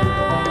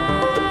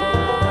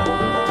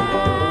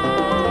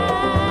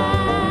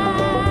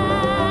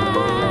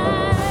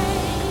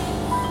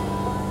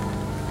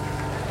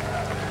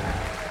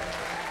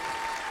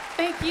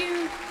 Thank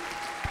you.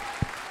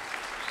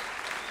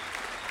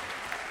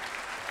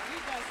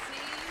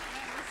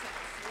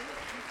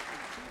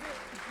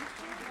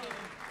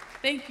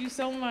 Thank you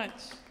so much.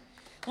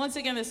 Once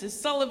again, this is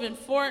Sullivan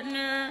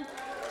Fortner.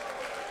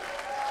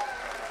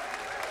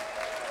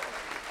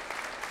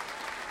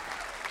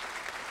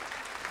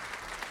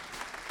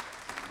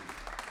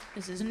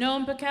 This is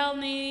Noam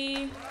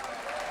Pikelny.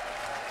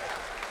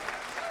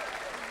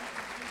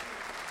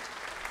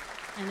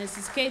 And this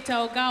is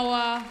Keita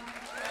Ogawa.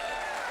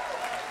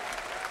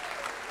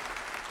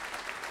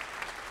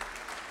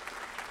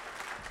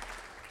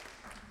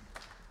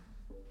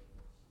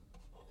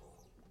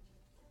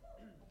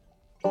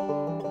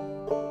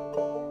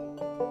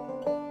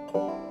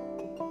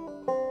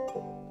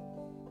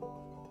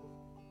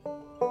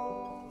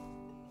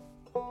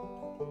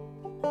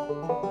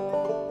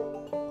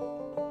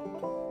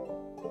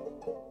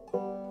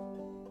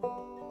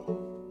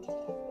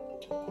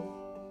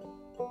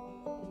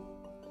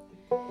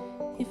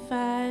 If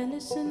I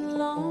listen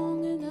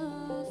long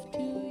enough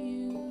to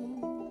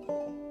you,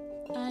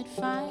 I'd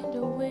find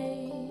a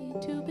way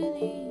to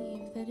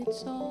believe that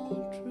it's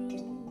all true.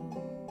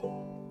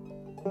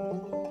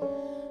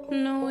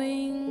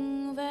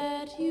 Knowing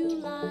that you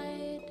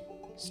lied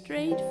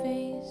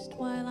straight-faced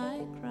while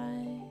I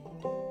cried,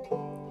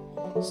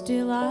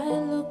 still I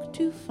look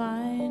to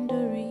find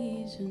a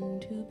reason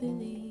to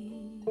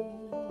believe.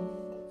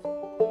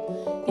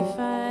 If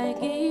I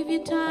gave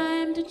you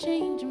time to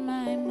change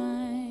my mind,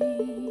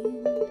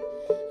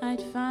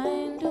 I'd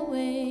find a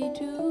way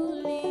to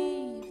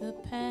leave the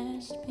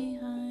past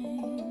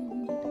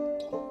behind.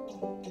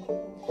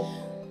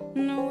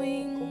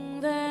 Knowing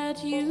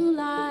that you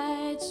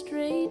lied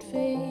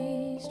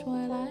straight-faced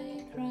while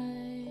I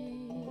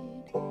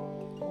cried,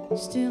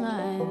 still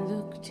I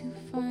look to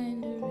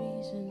find a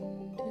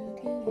reason to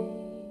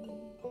believe.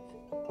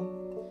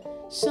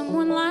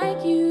 Someone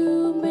like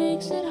you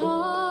makes it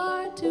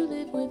hard to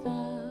live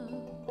without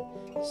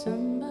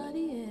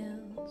somebody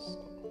else.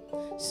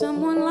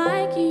 Someone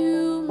like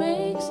you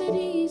makes it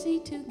easy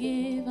to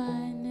give.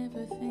 I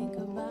never think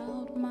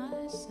about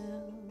myself.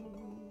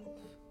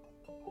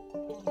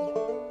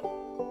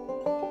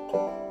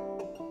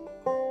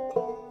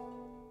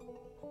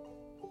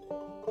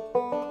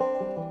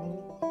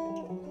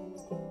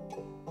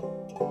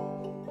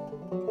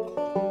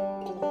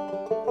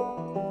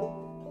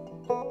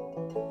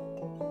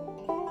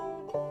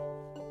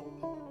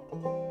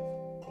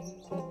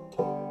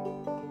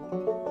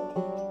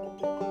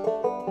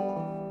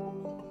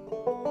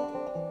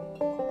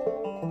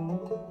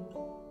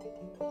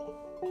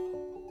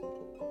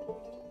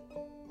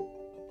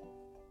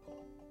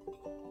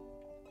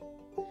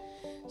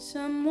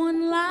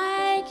 Someone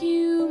like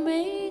you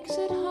makes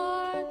it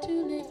hard to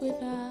live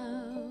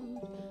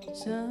without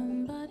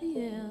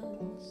somebody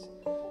else.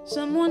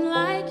 Someone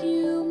like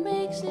you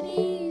makes it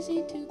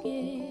easy to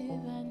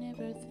give. I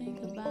never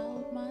think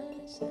about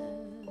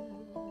myself.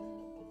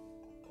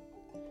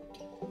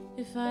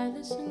 If I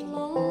listen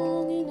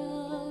long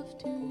enough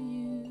to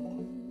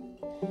you,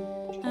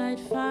 I'd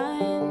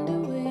find a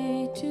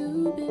way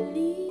to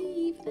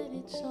believe that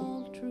it's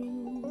all true.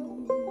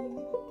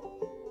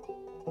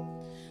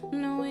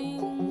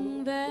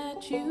 Knowing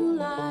that you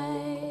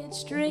lied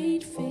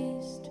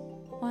straight-faced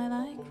while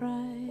I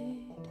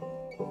cried,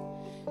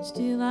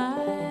 still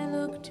I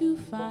look to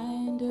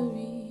find a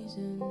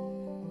reason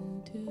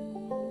to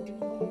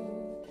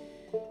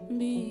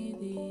believe.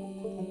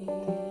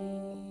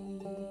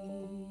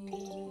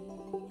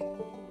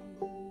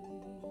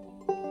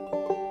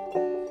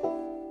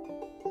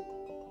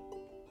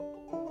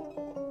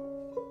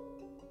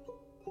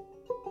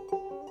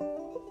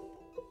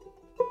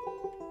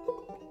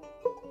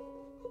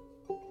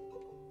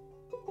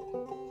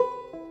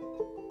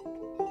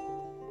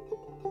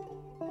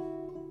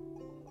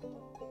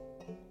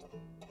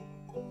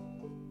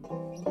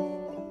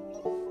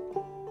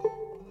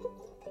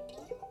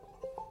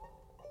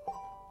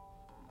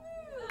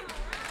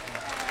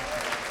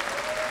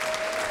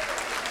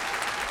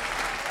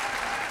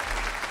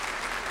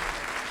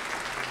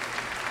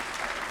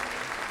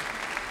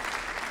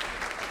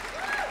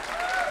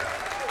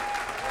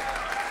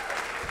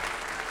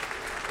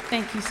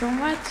 Thank you so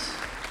much.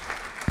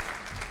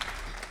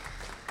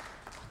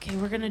 Okay,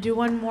 we're gonna do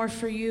one more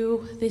for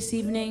you this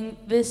evening.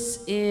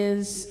 This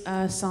is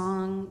a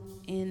song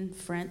in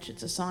French.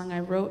 It's a song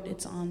I wrote.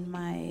 It's on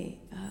my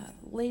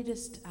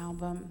latest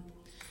album.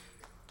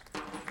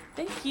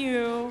 Thank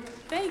you,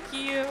 thank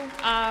you.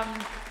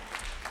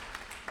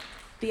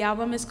 The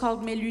album is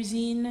called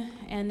Mélusine,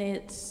 and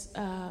it's,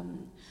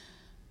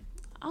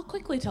 I'll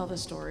quickly tell the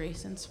story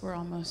since we're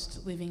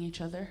almost leaving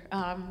each other.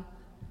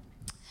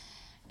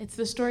 It's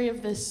the story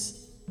of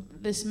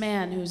this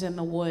man who's in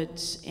the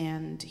woods,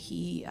 and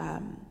he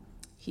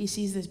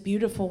sees this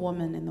beautiful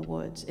woman in the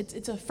woods.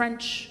 It's a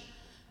French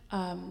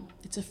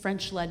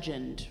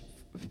legend,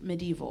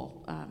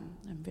 medieval. I'm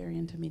very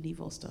into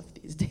medieval stuff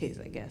these days,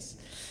 I guess.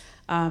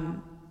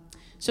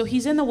 So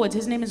he's in the woods.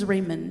 His name is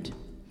Raymond,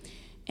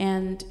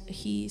 and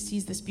he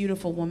sees this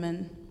beautiful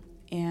woman,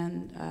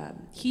 and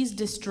he's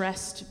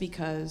distressed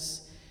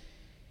because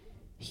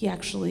he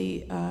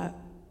actually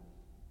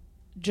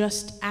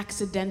just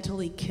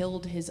accidentally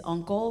killed his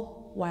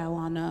uncle while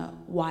on a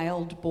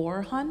wild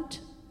boar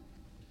hunt.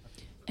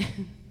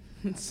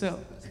 So,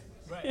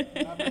 Right,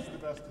 happens to the best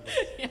of us.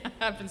 yeah,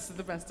 happens to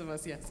the best of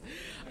us, yes.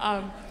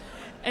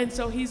 And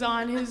so he's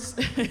on his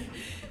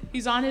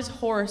he's on his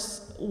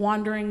horse,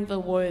 wandering the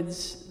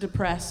woods,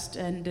 depressed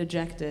and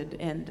dejected,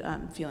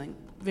 and feeling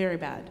very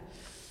bad.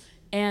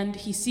 And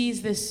he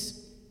sees this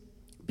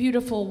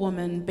beautiful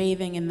woman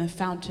bathing in the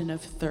fountain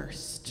of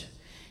thirst.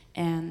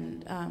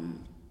 And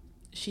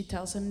she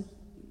tells him,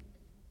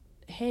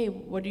 hey,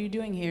 what are you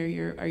doing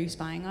here? Are you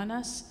spying on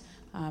us?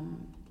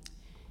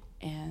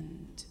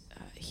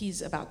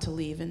 He's about to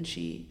leave, and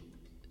she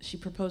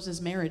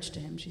proposes marriage to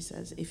him. She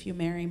says, if you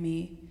marry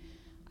me,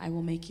 I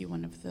will make you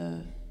one of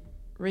the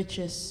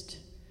richest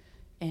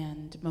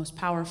and most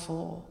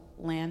powerful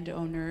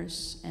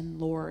landowners and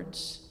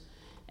lords,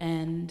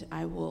 and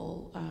I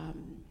will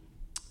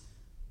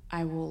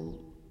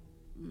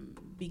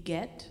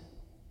beget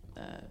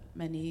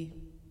many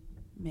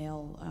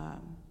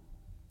male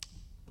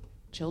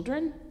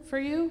children for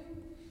you,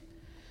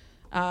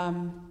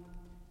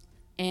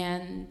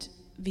 and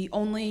the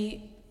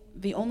only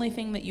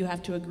thing that you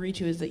have to agree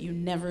to is that you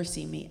never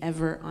see me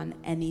ever on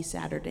any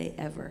Saturday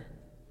ever.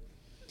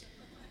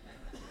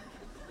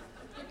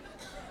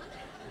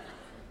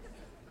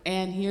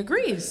 And he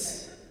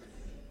agrees.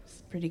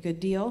 It's a pretty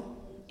good deal.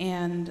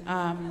 And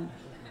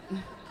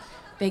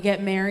they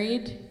get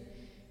married.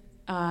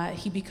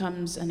 He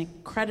becomes an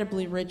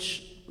incredibly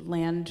rich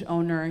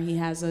landowner. He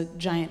has a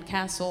giant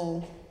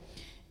castle,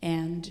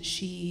 and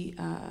she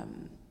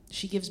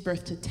gives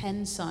birth to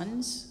 10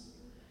 sons.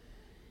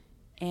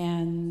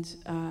 And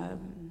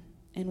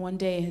one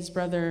day his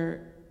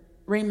brother,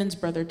 Raymond's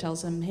brother,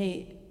 tells him,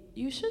 hey,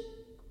 you should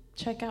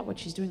check out what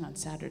she's doing on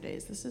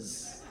Saturdays. This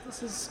is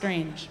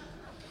strange.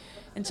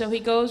 And so he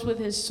goes with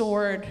his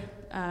sword,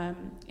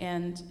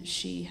 and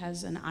she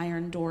has an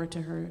iron door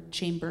to her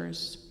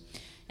chambers.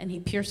 And he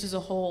pierces a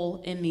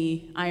hole in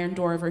the iron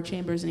door of her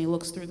chambers, and he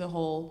looks through the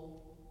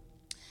hole,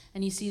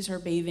 and he sees her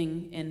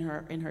bathing in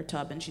her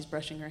tub, and she's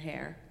brushing her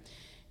hair.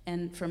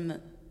 And from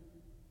the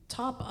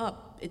top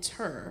up, it's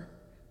her,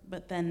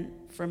 but then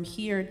from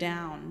here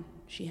down,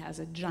 she has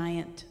a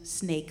giant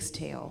snake's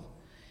tail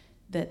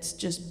that's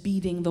just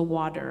beating the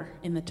water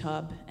in the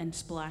tub and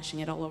splashing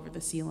it all over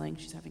the ceiling.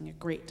 She's having a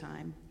great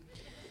time.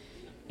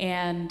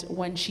 And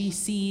when she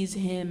sees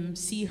him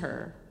see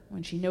her,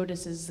 when she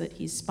notices that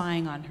he's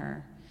spying on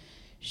her,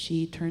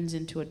 she turns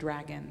into a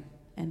dragon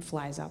and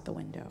flies out the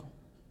window.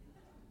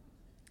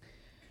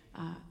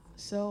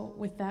 So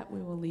with that, we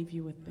will leave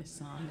you with this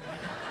song.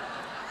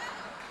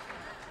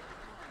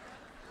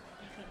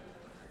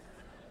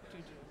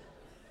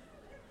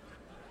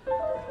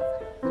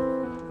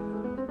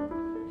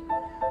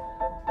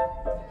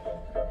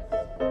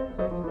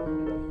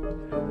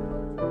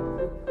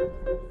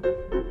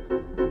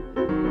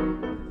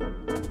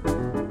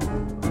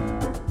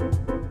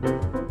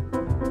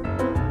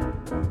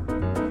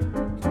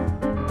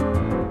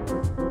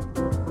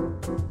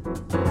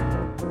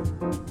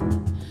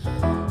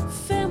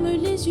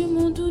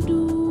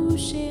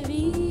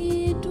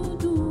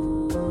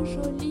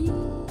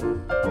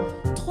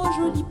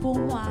 Pour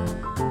moi,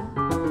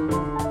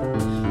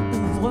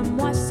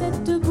 ouvre-moi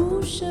cette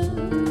bouche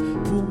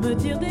pour me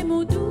dire des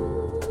mots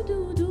doux,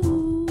 doux,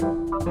 doux.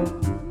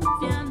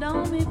 Viens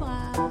dans mes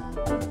bras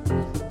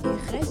et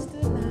reste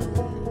là.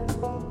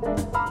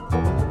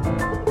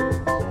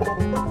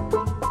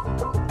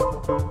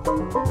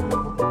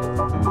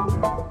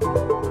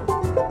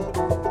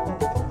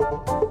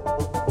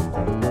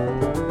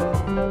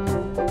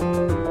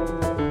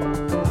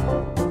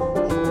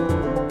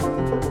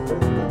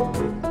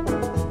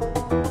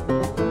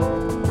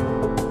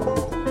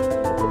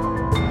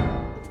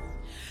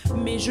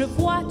 Je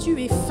vois,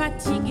 tu es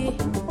fatigué,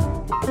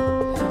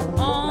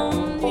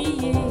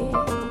 ennuyé,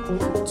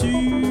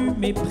 tu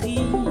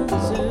méprises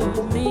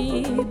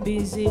mes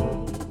baisers.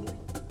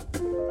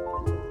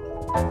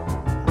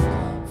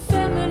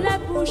 Ferme la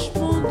bouche,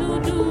 mon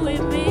doudou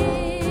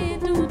aimé,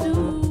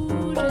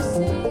 doudou, je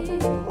sais,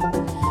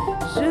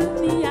 je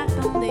m'y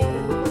attendais.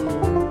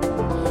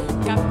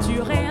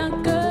 Capturer un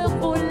cœur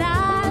au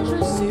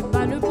large, c'est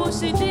pas le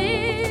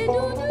posséder,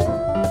 doudou.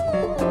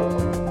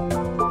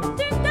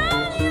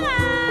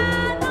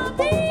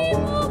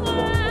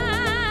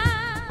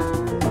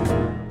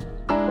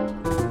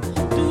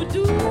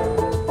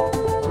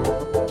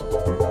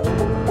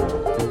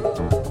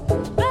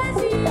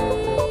 Vas-y.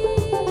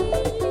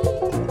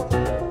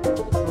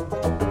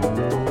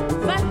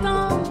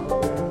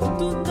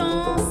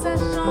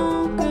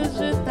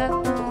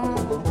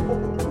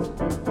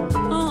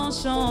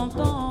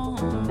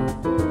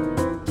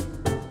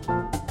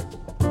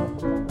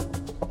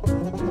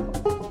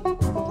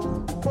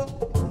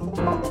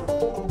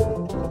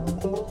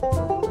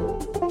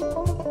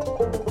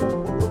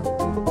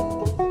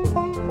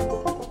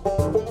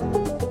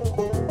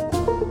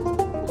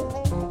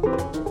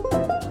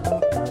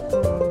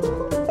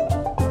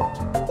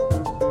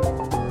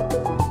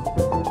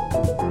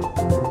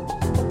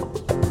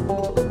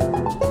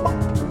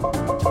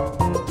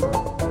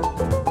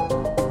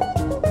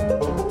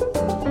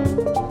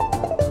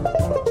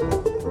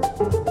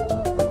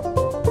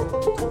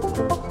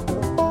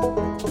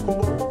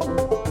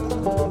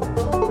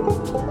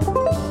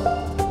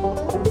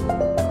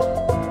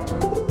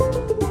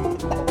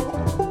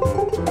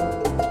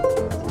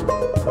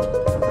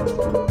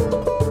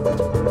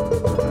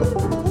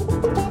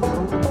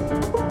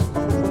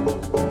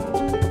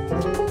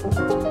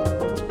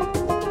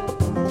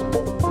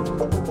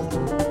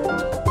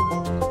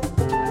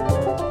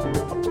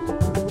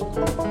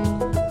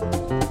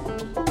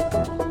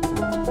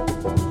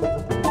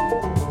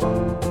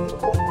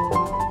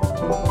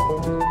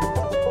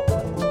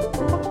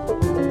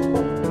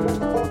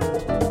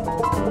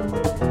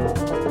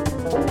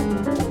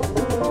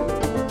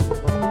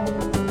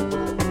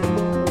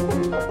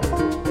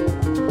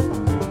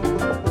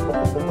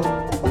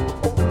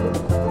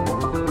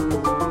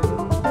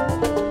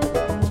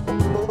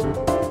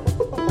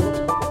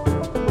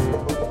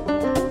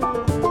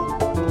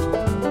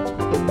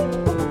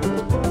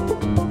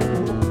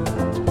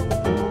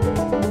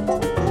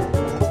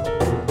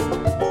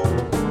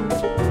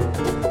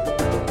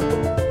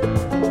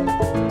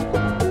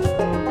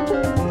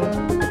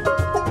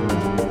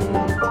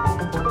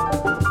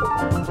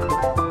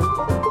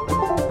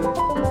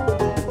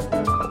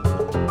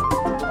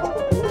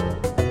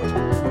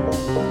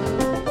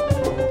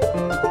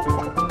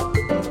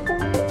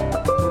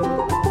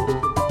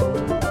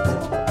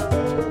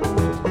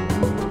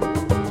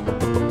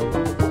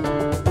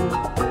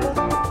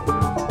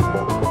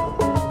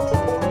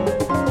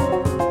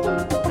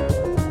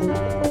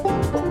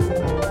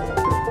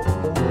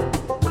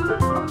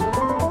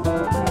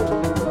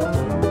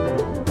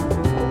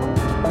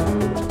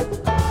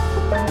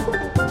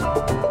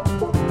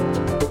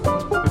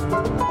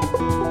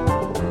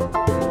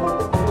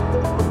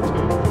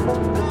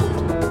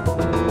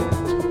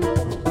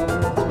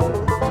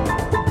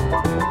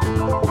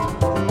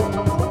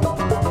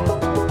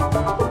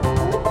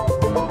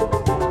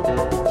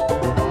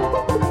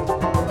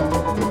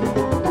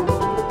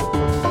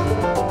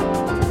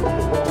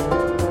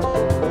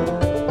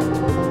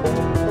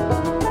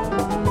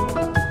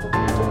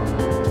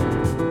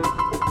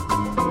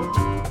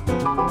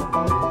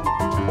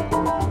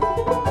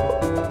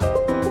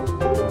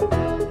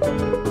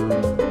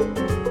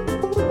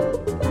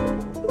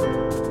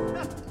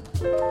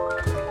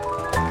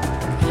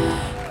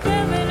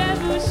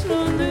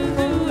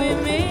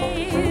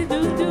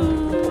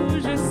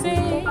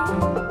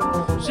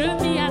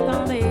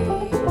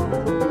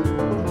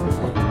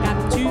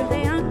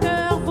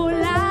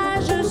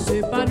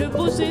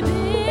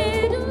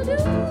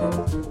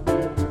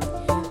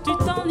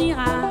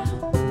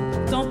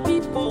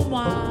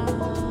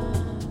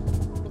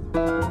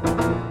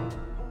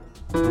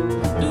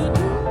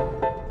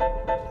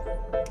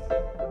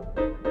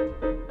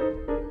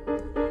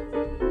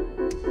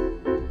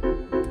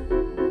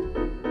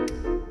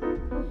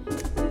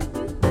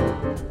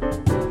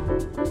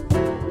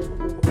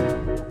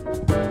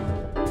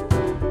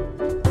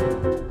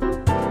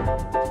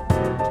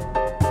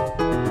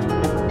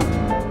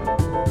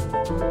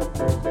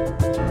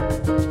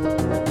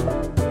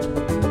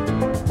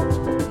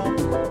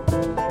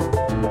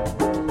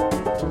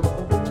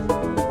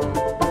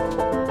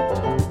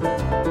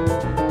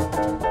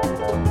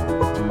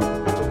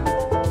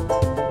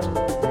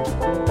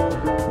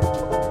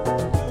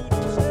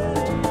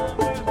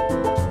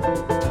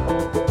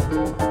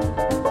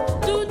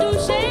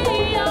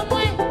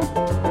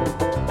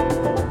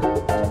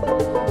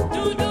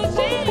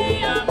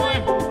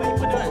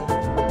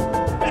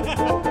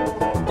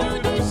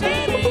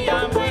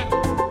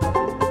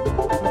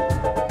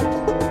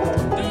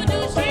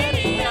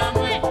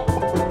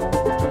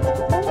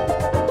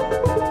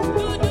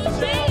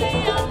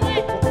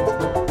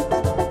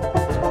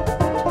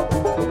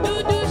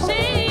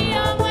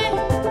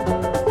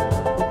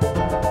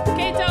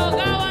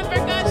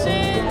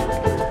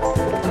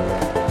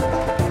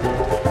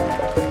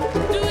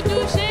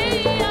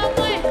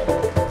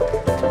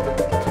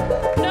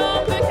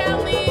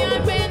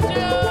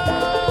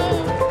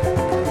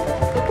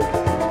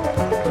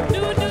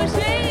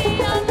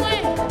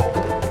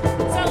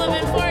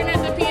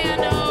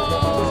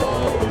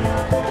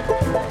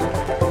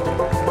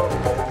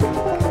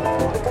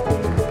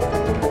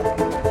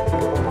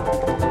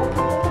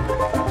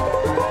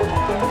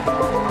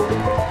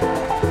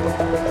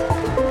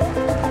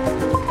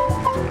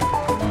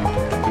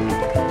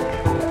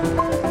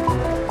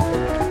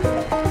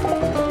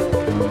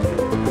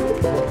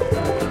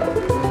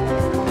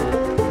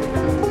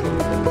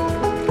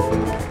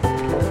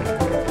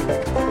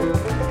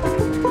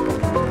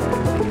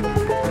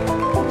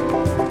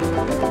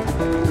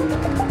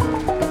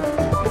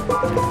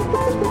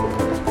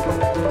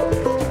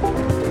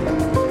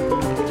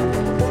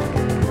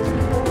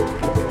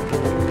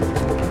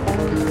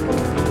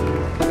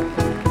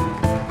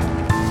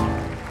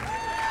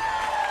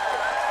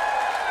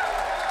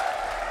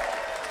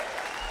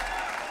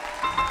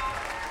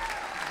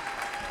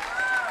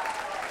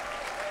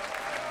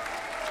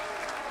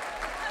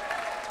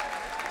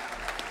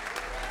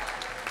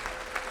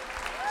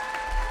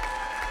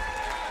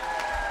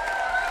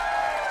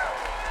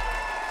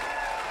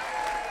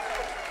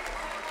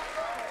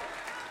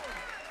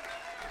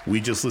 We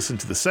just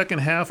listened to the second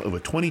half of a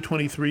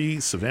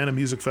 2023 Savannah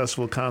Music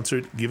Festival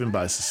concert given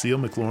by Cecile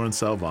McLorin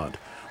Salvant,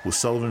 with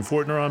Sullivan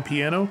Fortner on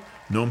piano,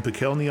 Noam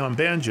Pikelny on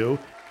banjo,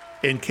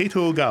 and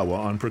Keita Ogawa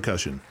on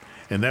percussion.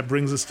 And that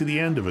brings us to the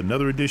end of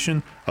another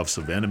edition of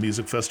Savannah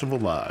Music Festival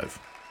Live.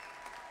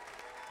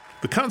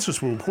 The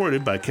concerts were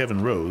recorded by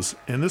Kevin Rose,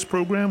 and this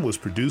program was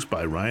produced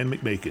by Ryan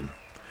McMakin.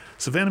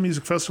 Savannah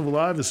Music Festival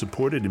Live is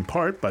supported in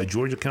part by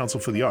Georgia Council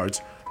for the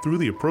Arts through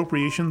the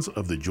appropriations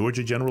of the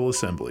Georgia General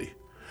Assembly.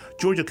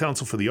 Georgia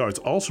Council for the Arts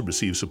also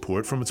receives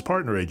support from its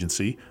partner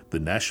agency, the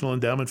National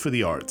Endowment for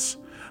the Arts.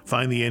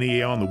 Find the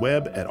NEA on the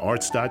web at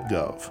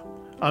arts.gov.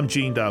 I'm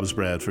Gene Dobbs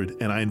Bradford,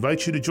 and I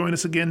invite you to join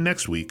us again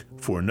next week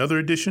for another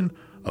edition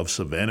of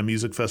Savannah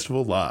Music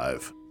Festival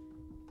Live.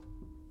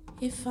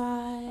 If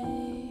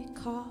I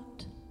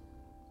caught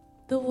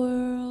the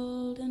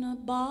world in a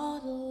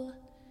bottle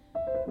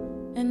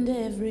and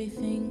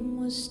everything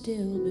was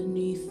still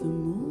beneath the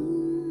moon,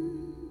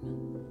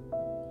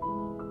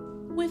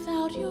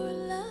 without your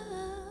love,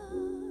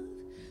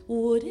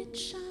 would it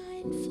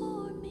shine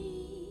for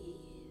me?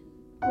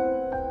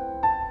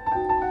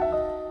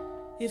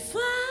 If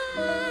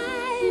I